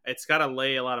it's got to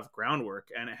lay a lot of groundwork,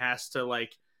 and it has to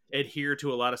adhere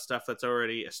to a lot of stuff that's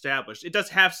already established. It does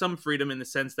have some freedom in the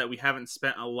sense that we haven't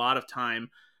spent a lot of time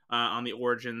on the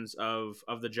origins of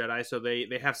the Jedi, so they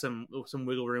have some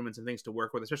wiggle room and some things to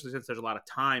work with, especially since there's a lot of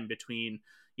time between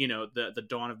the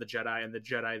Dawn of the Jedi and the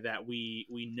Jedi that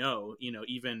we know,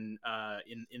 even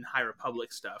in High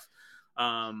Republic stuff.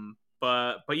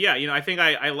 But yeah, I think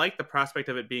I like the prospect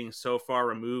of it being so far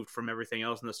removed from everything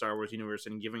else in the Star Wars universe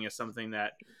and giving us something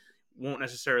that won't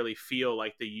necessarily feel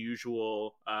like the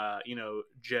usual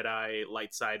Jedi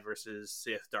light side versus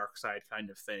Sith dark side kind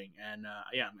of thing. And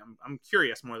I'm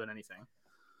curious more than anything.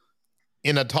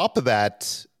 And on top of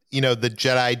that, the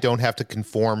Jedi don't have to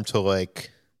conform to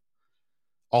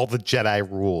all the Jedi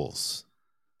rules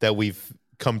that we've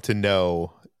come to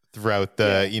know throughout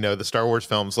the the Star Wars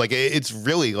films. Like it's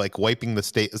really like wiping the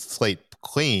slate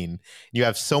clean. You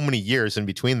have so many years in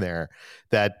between there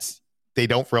that they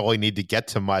don't really need to get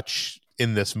to much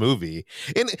in this movie.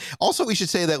 And also we should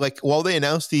say that like while they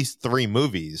announced these 3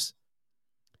 movies,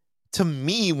 to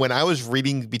me, when I was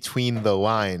reading between the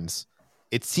lines,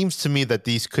 it seems to me that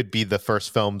these could be the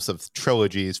first films of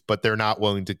trilogies, but they're not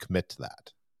willing to commit to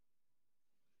that.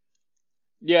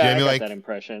 Yeah, I got that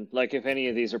impression. Like, if any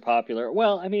of these are popular,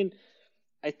 well, I mean,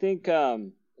 I think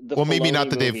maybe Filoni not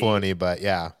the Dave Filoni, but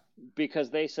yeah,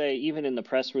 because they say even in the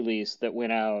press release that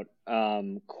went out,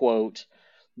 quote,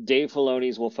 Dave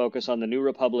Filoni's will focus on the New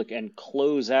Republic and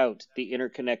close out the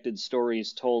interconnected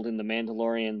stories told in The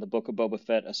Mandalorian, The Book of Boba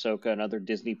Fett, Ahsoka, and other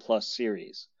Disney Plus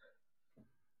series.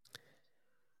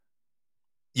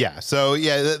 Yeah, so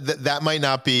yeah, that might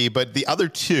not be, but the other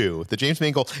 2, the James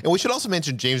Mangold, and we should also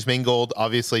mention James Mangold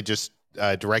obviously just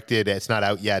directed, it's not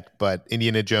out yet, but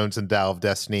Indiana Jones and Dial of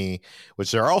Destiny,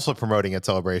 which they're also promoting at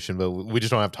Celebration, but we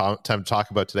just don't have time to talk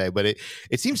about today. But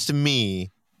it seems to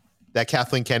me that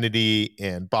Kathleen Kennedy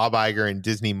and Bob Iger and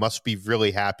Disney must be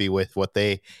really happy with what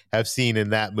they have seen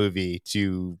in that movie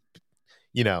to,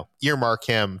 earmark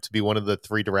him to be one of the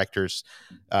 3 directors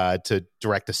to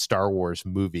direct a Star Wars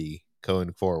movie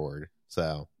going forward.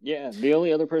 So yeah, the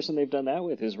only other person they've done that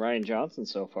with is Rian Johnson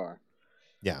so far.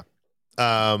 Yeah.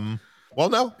 Well,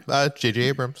 no, J.J.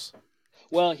 Abrams.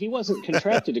 Well, he wasn't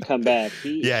contracted to come back.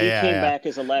 He came back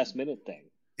as a last minute thing.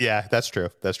 Yeah, that's true.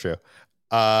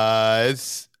 One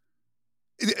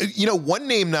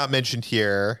name not mentioned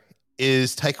here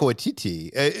is Taika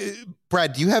Waititi.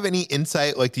 Brad, do you have any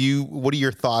insight? Like, what are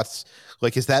your thoughts?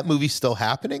 Like, is that movie still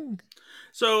happening?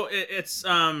 So it's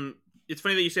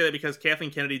funny that you say that because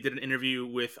Kathleen Kennedy did an interview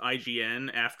with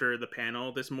IGN after the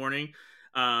panel this morning.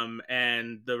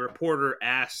 And the reporter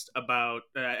asked about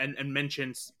and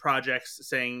mentioned projects,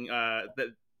 saying that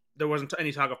there wasn't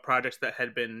any talk of projects that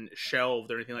had been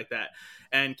shelved or anything like that.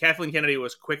 And Kathleen Kennedy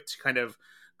was quick to kind of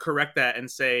correct that and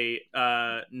say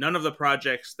none of the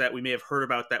projects that we may have heard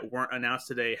about that weren't announced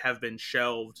today have been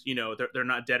shelved. They're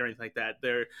not dead or anything like that.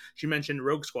 She mentioned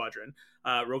Rogue Squadron.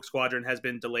 Rogue Squadron has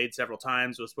been delayed several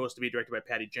times. It was supposed to be directed by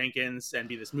Patty Jenkins and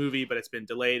be this movie, but it's been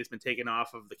delayed. It's been taken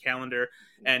off of the calendar.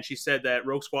 And she said that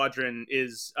Rogue Squadron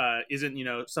isn't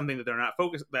something that they're not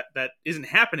focused, that isn't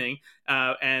happening,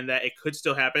 and that it could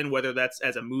still happen, whether that's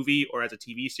as a movie or as a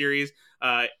TV series.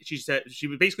 She said she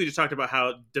basically just talked about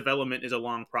how development is a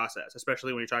long process,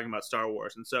 especially when you're talking about Star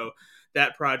Wars. And so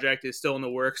that project is still in the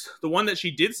works. The one that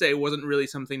she did say wasn't really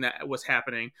something that was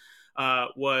happening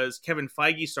was Kevin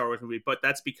Feige's Star Wars movie, but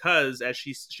that's because, as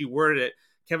she worded it,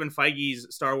 Kevin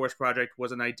Feige's Star Wars project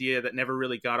was an idea that never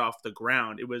really got off the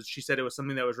ground. She said it was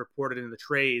something that was reported in the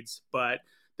trades, but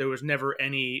there was never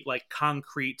any like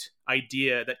concrete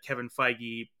idea that Kevin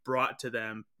Feige brought to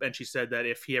them. And she said that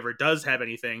if he ever does have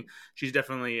anything, she's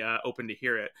definitely open to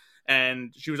hear it.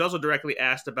 And she was also directly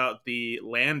asked about the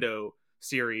Lando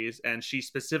series, and she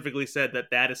specifically said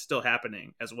that is still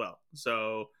happening as well.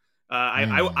 So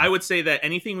I would say that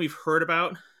anything we've heard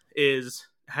about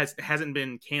hasn't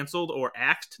been canceled or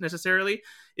axed necessarily.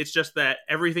 It's just that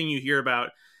everything you hear about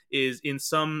is in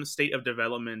some state of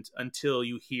development until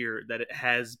you hear that it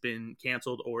has been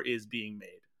canceled or is being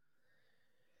made.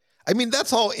 I mean,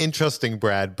 that's all interesting,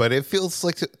 Brad, but it feels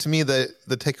like to me that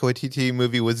the Taika Waititi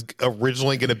movie was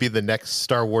originally going to be the next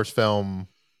Star Wars film.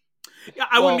 Yeah,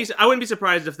 I wouldn't be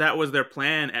surprised if that was their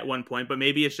plan at one point, but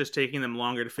maybe it's just taking them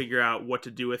longer to figure out what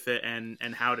to do with it and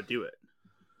how to do it.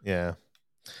 Yeah.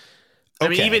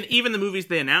 Okay. I mean, even the movies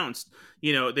they announced,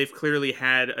 they've clearly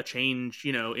had a change,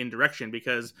 in direction,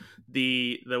 because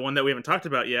the one that we haven't talked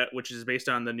about yet, which is based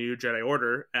on the new Jedi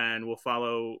Order and will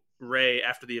follow Rey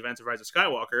after the events of Rise of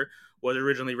Skywalker, was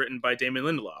originally written by Damon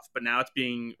Lindelof, but now it's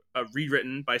being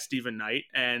rewritten by Stephen Knight,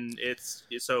 and it's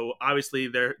so obviously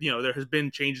there has been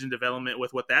changes in development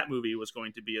with what that movie was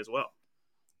going to be as well.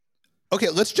 Okay,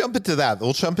 let's jump into that.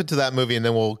 We'll jump into that movie, and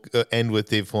then we'll end with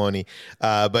Dave Filoni.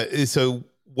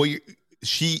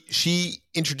 She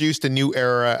introduced a new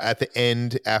era at the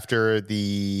end after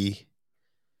the.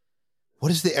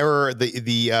 What is the era?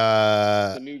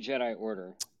 The new Jedi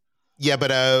Order. Yeah, but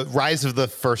Rise of the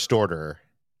First Order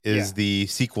is the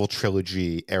sequel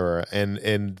trilogy era, and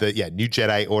the New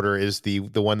Jedi Order is the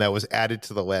one that was added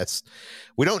to the list.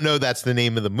 We don't know that's the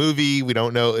name of the movie. We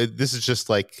don't know. This is just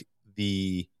like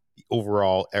the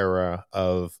overall era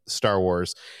of Star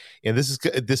Wars, and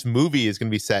this movie is going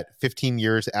to be set 15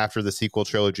 years after the sequel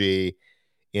trilogy,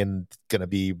 and going to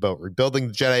be about rebuilding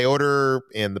the Jedi Order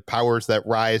and the powers that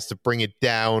rise to bring it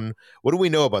down. What do we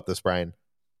know about this, Brian?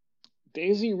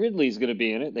 Daisy Ridley's going to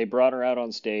be in it. They brought her out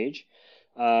on stage,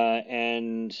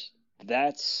 and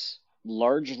that's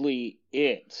largely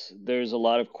it. There's a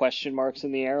lot of question marks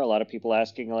in the air. A lot of people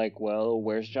asking, like, well,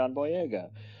 where's John Boyega?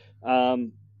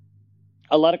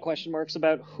 A lot of question marks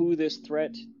about who this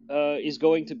threat is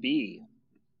going to be.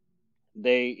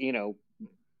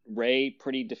 Rey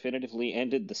pretty definitively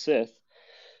ended the Sith,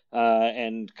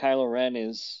 and Kylo Ren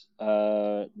is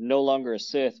no longer a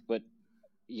Sith, but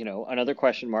another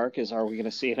question mark is, are we going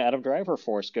to see an Adam Driver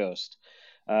Force ghost?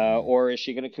 Or is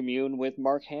she going to commune with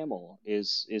Mark Hamill?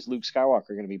 Is Luke Skywalker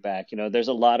going to be back? There's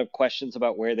a lot of questions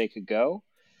about where they could go,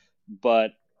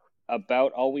 but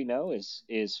about all we know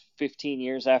is 15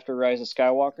 years after Rise of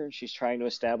Skywalker, she's trying to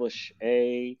establish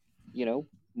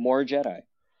more Jedi.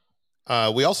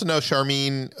 We also know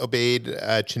Sharmeen Obaid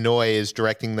Chinoy is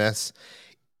directing this.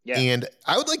 Yeah. And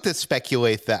I would like to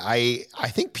speculate that I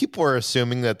think people are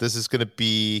assuming that this is going to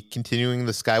be continuing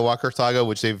the Skywalker saga,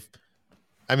 which they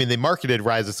marketed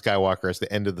Rise of Skywalker as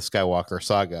the end of the Skywalker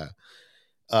saga.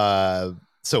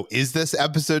 So is this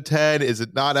episode 10? Is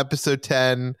it not episode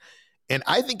 10? And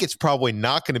I think it's probably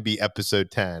not going to be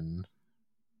episode 10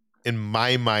 in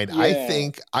my mind. Yeah.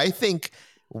 I think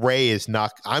Rey is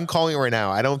not, I'm calling it right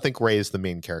now. I don't think Rey is the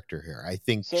main character here. I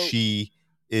think she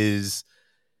is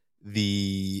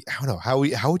I don't know, how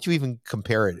would you even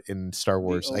compare it in Star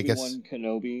Wars? The Obi-Wan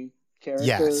Kenobi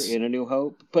character in A New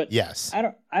Hope. But yes,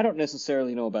 I don't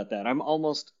necessarily know about that. I'm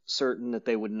almost certain that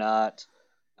they would not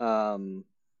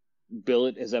bill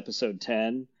it as episode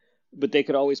 10, but they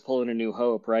could always pull in A New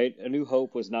Hope, right? A New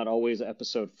Hope was not always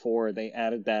episode 4. They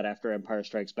added that after Empire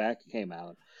Strikes Back came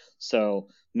out. So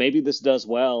maybe this does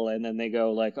well, and then they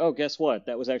go like, oh, guess what?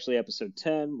 That was actually episode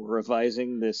 10. We're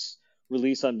revising this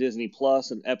release on Disney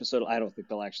Plus and episode. I don't think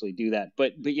they'll actually do that.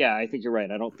 But yeah, I think you're right.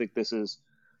 I don't think this is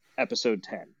episode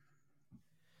 10.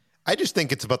 I just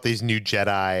think it's about these new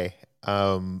Jedi.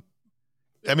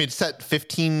 It's set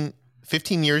 15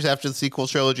 years after the sequel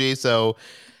trilogy, so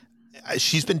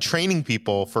she's been training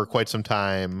people for quite some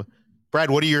time.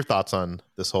 Brad, what are your thoughts on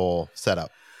this whole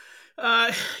setup?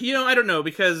 I don't know,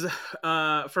 because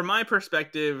from my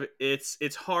perspective,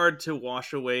 it's hard to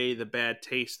wash away the bad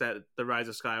taste that The Rise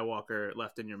of Skywalker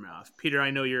left in your mouth. Peter,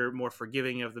 I know you're more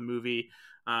forgiving of the movie.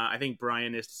 I think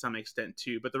Brian is to some extent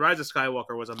too, but The Rise of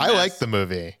Skywalker was a mess. I like the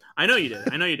movie. I know you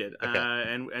did.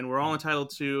 Okay. And we're all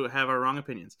entitled to have our wrong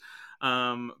opinions.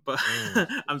 But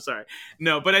I'm sorry.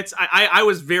 No, but I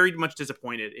was very much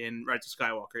disappointed in Rise of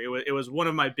Skywalker. It was one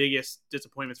of my biggest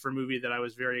disappointments for a movie that I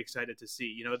was very excited to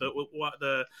see.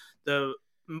 The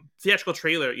theatrical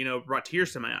trailer, brought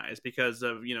tears to my eyes because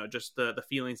of, just the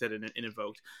feelings that it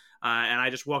invoked. And I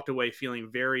just walked away feeling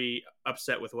very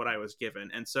upset with what I was given.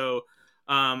 And so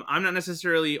I'm not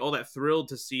necessarily all that thrilled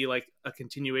to see like a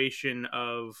continuation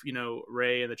of,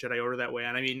 Rey and the Jedi Order that way.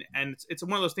 And it's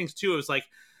one of those things too. It was like,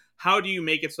 how do you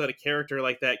make it so that a character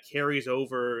like that carries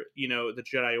over, the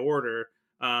Jedi Order,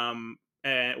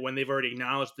 and when they've already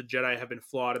acknowledged the Jedi have been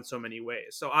flawed in so many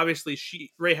ways? So obviously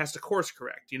Rey has to course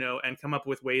correct, and come up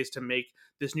with ways to make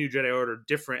this new Jedi Order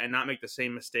different and not make the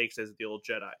same mistakes as the old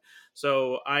Jedi.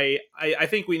 So I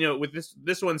think we know with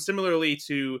this one, similarly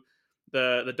to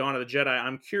the Dawn of the Jedi,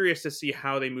 I'm curious to see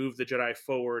how they move the Jedi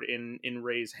forward in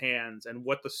Rey's hands and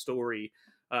what the story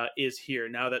is here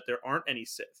now that there aren't any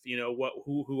Sith.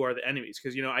 Who are the enemies?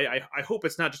 Because I hope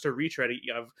it's not just a retread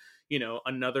of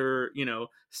another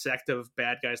sect of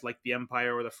bad guys like the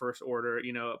Empire or the First Order.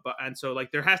 And so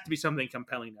like there has to be something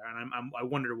compelling there, and I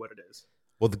wonder what it is.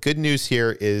 Well, the good news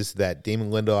here is that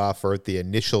Damon Lindelof wrote the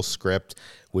initial script,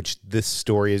 which this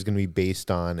story is going to be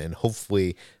based on, and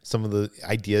hopefully some of the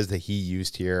ideas that he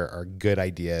used here are good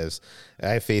ideas.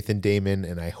 I have faith in Damon,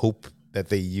 and I hope that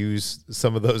they use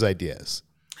some of those ideas.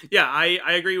 Yeah, I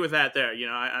agree with that there, and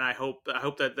I hope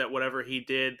that whatever he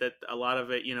did, that a lot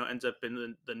of it, ends up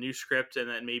in the new script, and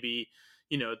that maybe,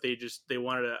 they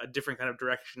wanted a different kind of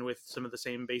direction with some of the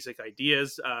same basic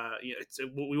ideas.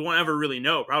 We won't ever really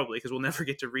know, probably, because we'll never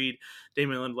get to read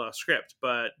Damon Lindelof's script.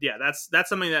 But yeah, that's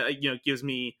something that, gives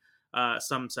me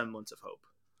some semblance of hope.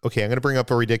 Okay, I'm going to bring up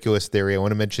a ridiculous theory. I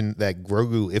want to mention that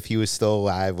Grogu, if he was still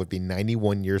alive, would be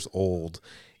 91 years old.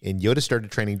 And Yoda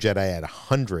started training Jedi at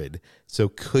 100. So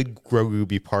could Grogu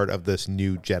be part of this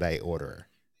new Jedi Order?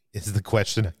 Is the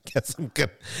question I guess I'm going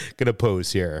to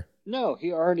pose here. No,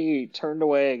 he already turned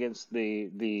away against the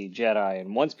Jedi.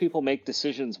 And once people make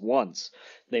decisions once,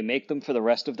 they make them for the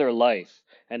rest of their life.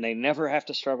 And they never have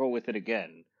to struggle with it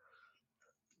again.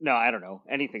 No, I don't know.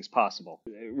 Anything's possible.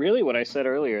 Really, what I said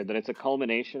earlier, that it's a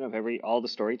culmination of all the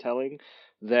storytelling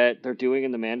that they're doing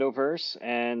in the Mandoverse,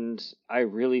 and I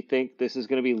really think this is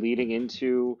going to be leading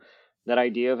into that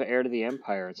idea of heir to the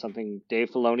Empire. It's something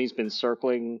Dave Filoni's been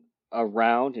circling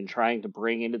around and trying to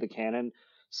bring into the canon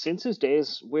since his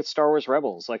days with Star Wars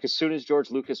Rebels. Like as soon as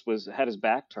George Lucas had his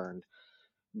back turned,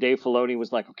 Dave Filoni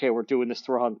was like, "Okay, we're doing this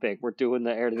Thrawn thing. We're doing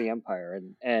the heir to the Empire,"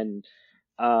 and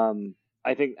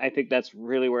I think that's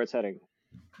really where it's heading.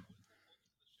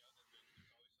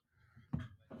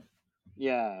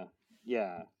 Yeah,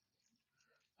 yeah.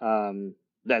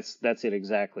 That's it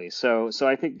exactly. So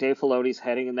I think Dave Filoni's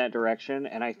heading in that direction,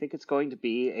 and I think it's going to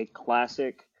be a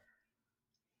classic,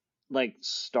 like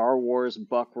Star Wars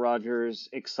Buck Rogers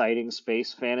exciting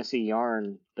space fantasy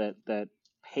yarn that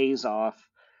pays off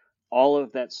all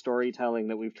of that storytelling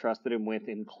that we've trusted him with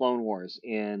in Clone Wars,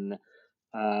 in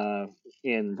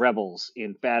Rebels,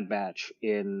 in Bad Batch,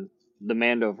 in the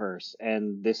Mandoverse,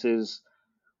 and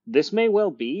this may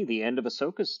well be the end of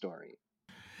Ahsoka's story.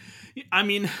 I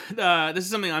mean, this is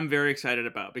something I'm very excited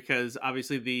about because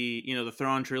obviously the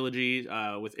Thrawn trilogy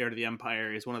with Heir to the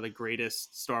Empire is one of the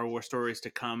greatest Star Wars stories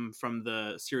to come from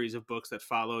the series of books that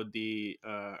followed the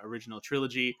original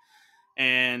trilogy,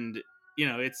 and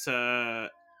it's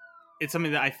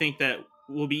something that I think that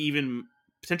will be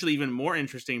potentially even more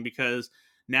interesting because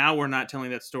now we're not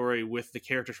telling that story with the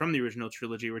characters from the original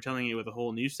trilogy. We're telling it with a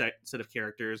whole new set of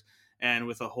characters and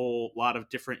with a whole lot of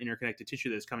different interconnected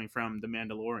tissue that's coming from the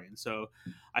Mandalorian. So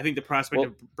I think the prospect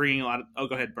of bringing a lot of... Oh,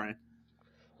 go ahead, Brian.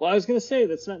 Well, I was going to say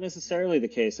that's not necessarily the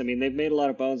case. I mean, they've made a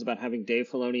lot of bones about having Dave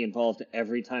Filoni involved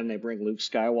every time they bring Luke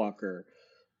Skywalker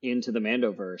into the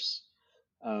Mandoverse.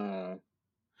 I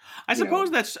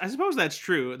suppose that's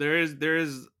true. There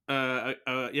is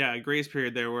a grace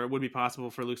period there where it would be possible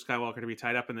for Luke Skywalker to be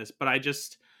tied up in this, but I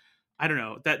don't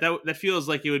know, that feels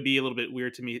like it would be a little bit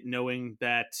weird to me, knowing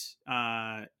that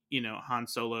Han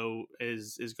Solo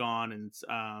is gone, and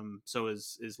so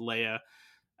is Leia,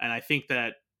 and I think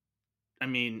that, I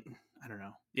mean, I don't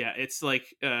know. Yeah, it's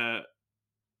like yeah,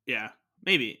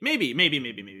 maybe,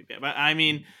 but I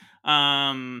mean,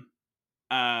 I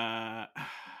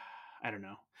don't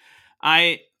know.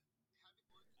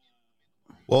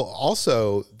 Well,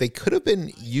 also they could have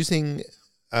been using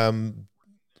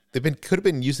could have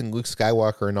been using Luke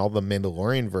Skywalker and all the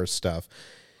Mandalorian verse stuff,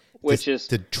 which is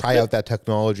to try out that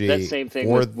technology that same thing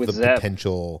for with the Zeb.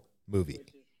 potential movie.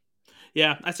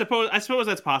 Yeah, I suppose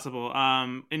that's possible.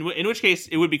 In which case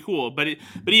it would be cool, but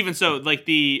even so, like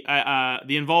the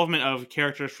involvement of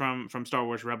characters from Star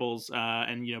Wars Rebels,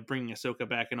 and bringing Ahsoka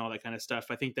back and all that kind of stuff,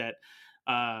 I think that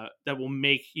that will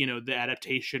make the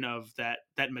adaptation of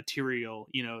that material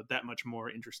that much more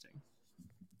interesting.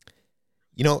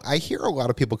 I hear a lot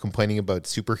of people complaining about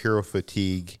superhero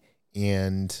fatigue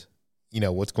and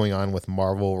what's going on with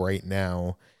Marvel right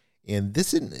now, and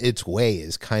this in its way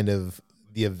is kind of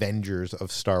the Avengers of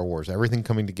Star Wars, everything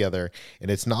coming together. And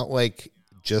it's not like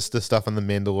just the stuff on the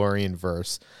Mandalorian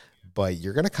verse, but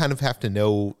you're going to kind of have to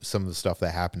know some of the stuff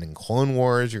that happened in Clone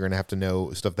Wars. You're going to have to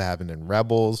know stuff that happened in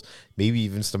Rebels, maybe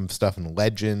even some stuff in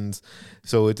Legends.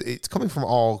 So it's coming from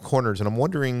all corners. And I'm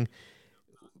wondering,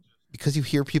 because you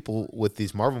hear people with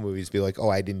these Marvel movies be like, oh,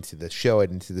 I didn't see this show, I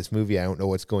didn't see this movie, I don't know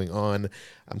what's going on.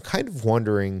 I'm kind of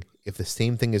wondering if the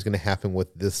same thing is going to happen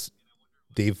with this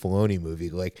Dave Filoni movie.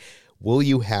 Like, will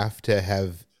you have to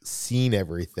have seen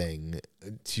everything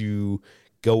to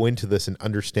go into this and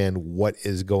understand what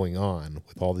is going on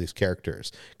with all these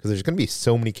characters? Because there's going to be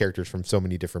so many characters from so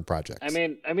many different projects. I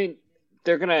mean,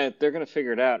 they're gonna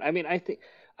figure it out. I mean,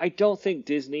 I don't think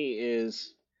Disney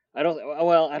is. I don't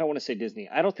want to say Disney.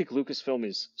 I don't think Lucasfilm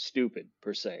is stupid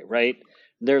per se, right?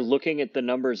 They're looking at the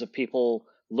numbers of people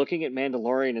looking at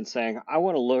Mandalorian and saying, I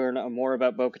want to learn more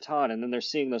about Bo-Katan, and then they're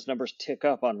seeing those numbers tick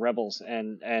up on Rebels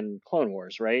and Clone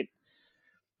Wars, right?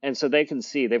 And so they can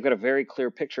see, they've got a very clear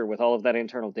picture with all of that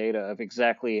internal data of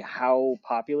exactly how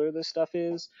popular this stuff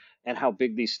is and how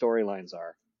big these storylines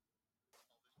are.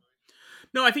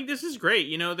 No, I think this is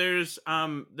great. There's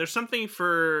something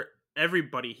for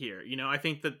everybody here. I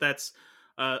think that's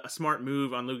a smart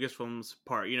move on Lucasfilm's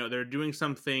part. They're doing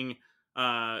something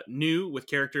new with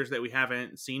characters that we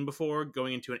haven't seen before,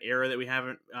 going into an era that we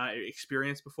haven't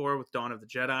experienced before with Dawn of the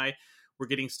Jedi. We're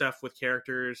getting stuff with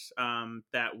characters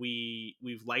that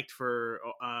we've liked for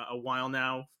a while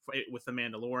now with The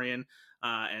Mandalorian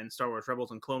and Star Wars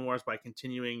Rebels and Clone Wars by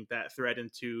continuing that thread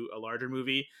into a larger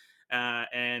movie.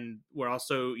 And we're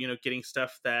also, getting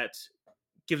stuff that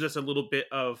gives us a little bit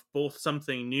of both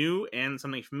something new and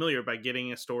something familiar by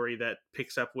getting a story that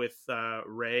picks up with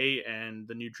Rey and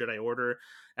the new Jedi Order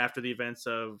after the events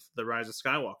of the Rise of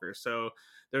Skywalker. So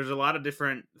there's a lot of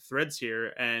different threads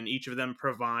here, and each of them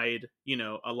provide,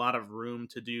 a lot of room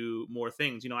to do more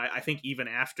things. I think even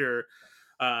after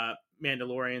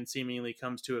Mandalorian seemingly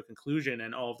comes to a conclusion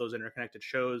and all of those interconnected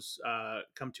shows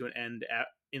come to an end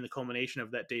in the culmination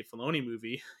of that Dave Filoni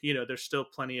movie, there's still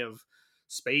plenty of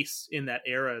space in that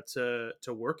era to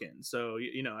work in. So,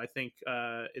 I think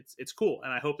it's cool.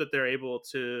 And I hope that they're able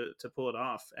to pull it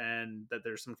off and that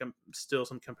there's still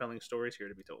some compelling stories here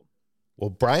to be told. Well,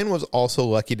 Brian was also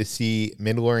lucky to see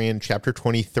Mandalorian Chapter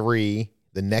 23,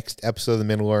 the next episode of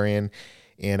The Mandalorian.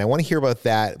 And I want to hear about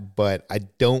that, but I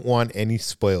don't want any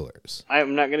spoilers.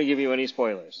 I'm not going to give you any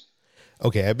spoilers.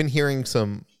 Okay, I've been hearing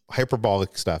some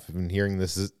hyperbolic stuff. I've been hearing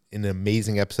this is an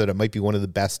amazing episode. It might be one of the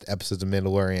best episodes of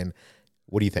Mandalorian.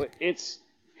 What do you think?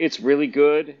 It's really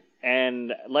good.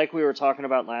 And like we were talking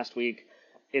about last week,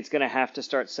 it's going to have to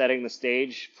start setting the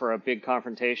stage for a big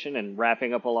confrontation and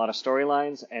wrapping up a lot of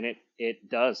storylines. And it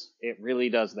does. It really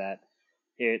does that.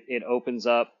 It opens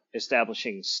up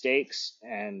establishing stakes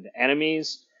and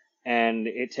enemies, and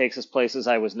it takes us places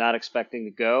I was not expecting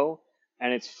to go.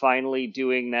 And it's finally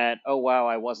doing that, oh, wow,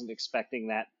 I wasn't expecting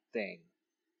that thing.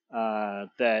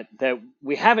 That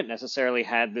we haven't necessarily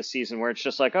had this season, where it's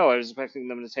just like, oh, I was expecting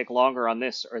them to take longer on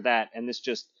this or that. And this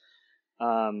just,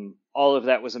 all of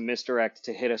that was a misdirect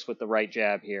to hit us with the right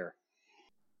jab here.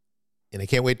 And I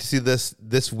can't wait to see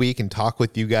this week and talk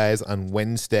with you guys on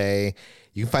Wednesday.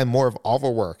 You can find more of all of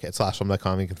our work at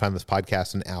slashfilm.com. You can find this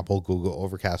podcast on Apple, Google,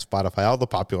 Overcast, Spotify, all the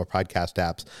popular podcast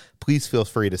apps. Please feel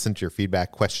free to send your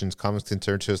feedback, questions, comments,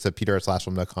 concerns to us at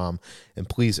peter@slashfilm.com. And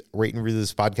please rate and review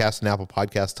this podcast on Apple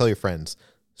Podcasts. Tell your friends.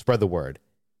 Spread the word.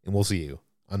 And we'll see you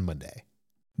on Monday.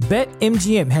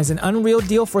 BetMGM has an unreal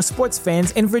deal for sports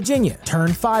fans in Virginia. Turn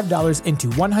 $5 into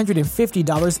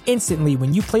 $150 instantly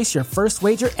when you place your first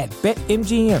wager at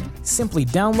BetMGM. Simply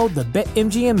download the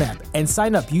BetMGM app and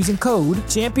sign up using code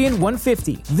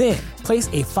Champion150. Then, place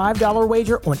a $5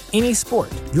 wager on any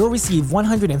sport. You'll receive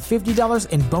 $150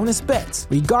 in bonus bets,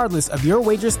 regardless of your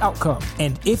wager's outcome.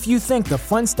 And if you think the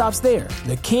fun stops there,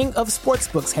 the King of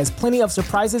Sportsbooks has plenty of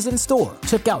surprises in store.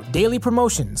 Check out daily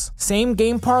promotions,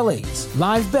 same-game parlays,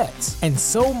 live bets, and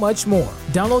so much more.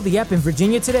 Download the app in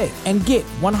Virginia today and get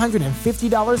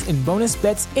 $150 in bonus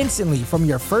bets instantly from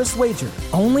your first wager.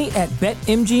 Only at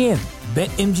BetMGM.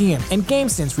 BetMGM and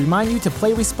GameSense remind you to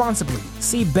play responsibly.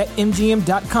 See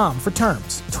BetMGM.com for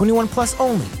terms. 21 plus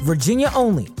only. Virginia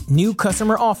only. New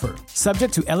customer offer.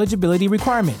 Subject to eligibility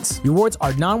requirements. Rewards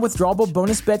are non-withdrawable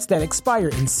bonus bets that expire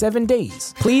in 7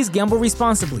 days. Please gamble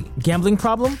responsibly. Gambling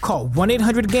problem? Call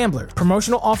 1-800-GAMBLER.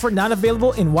 Promotional offer not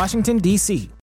available in Washington, D.C.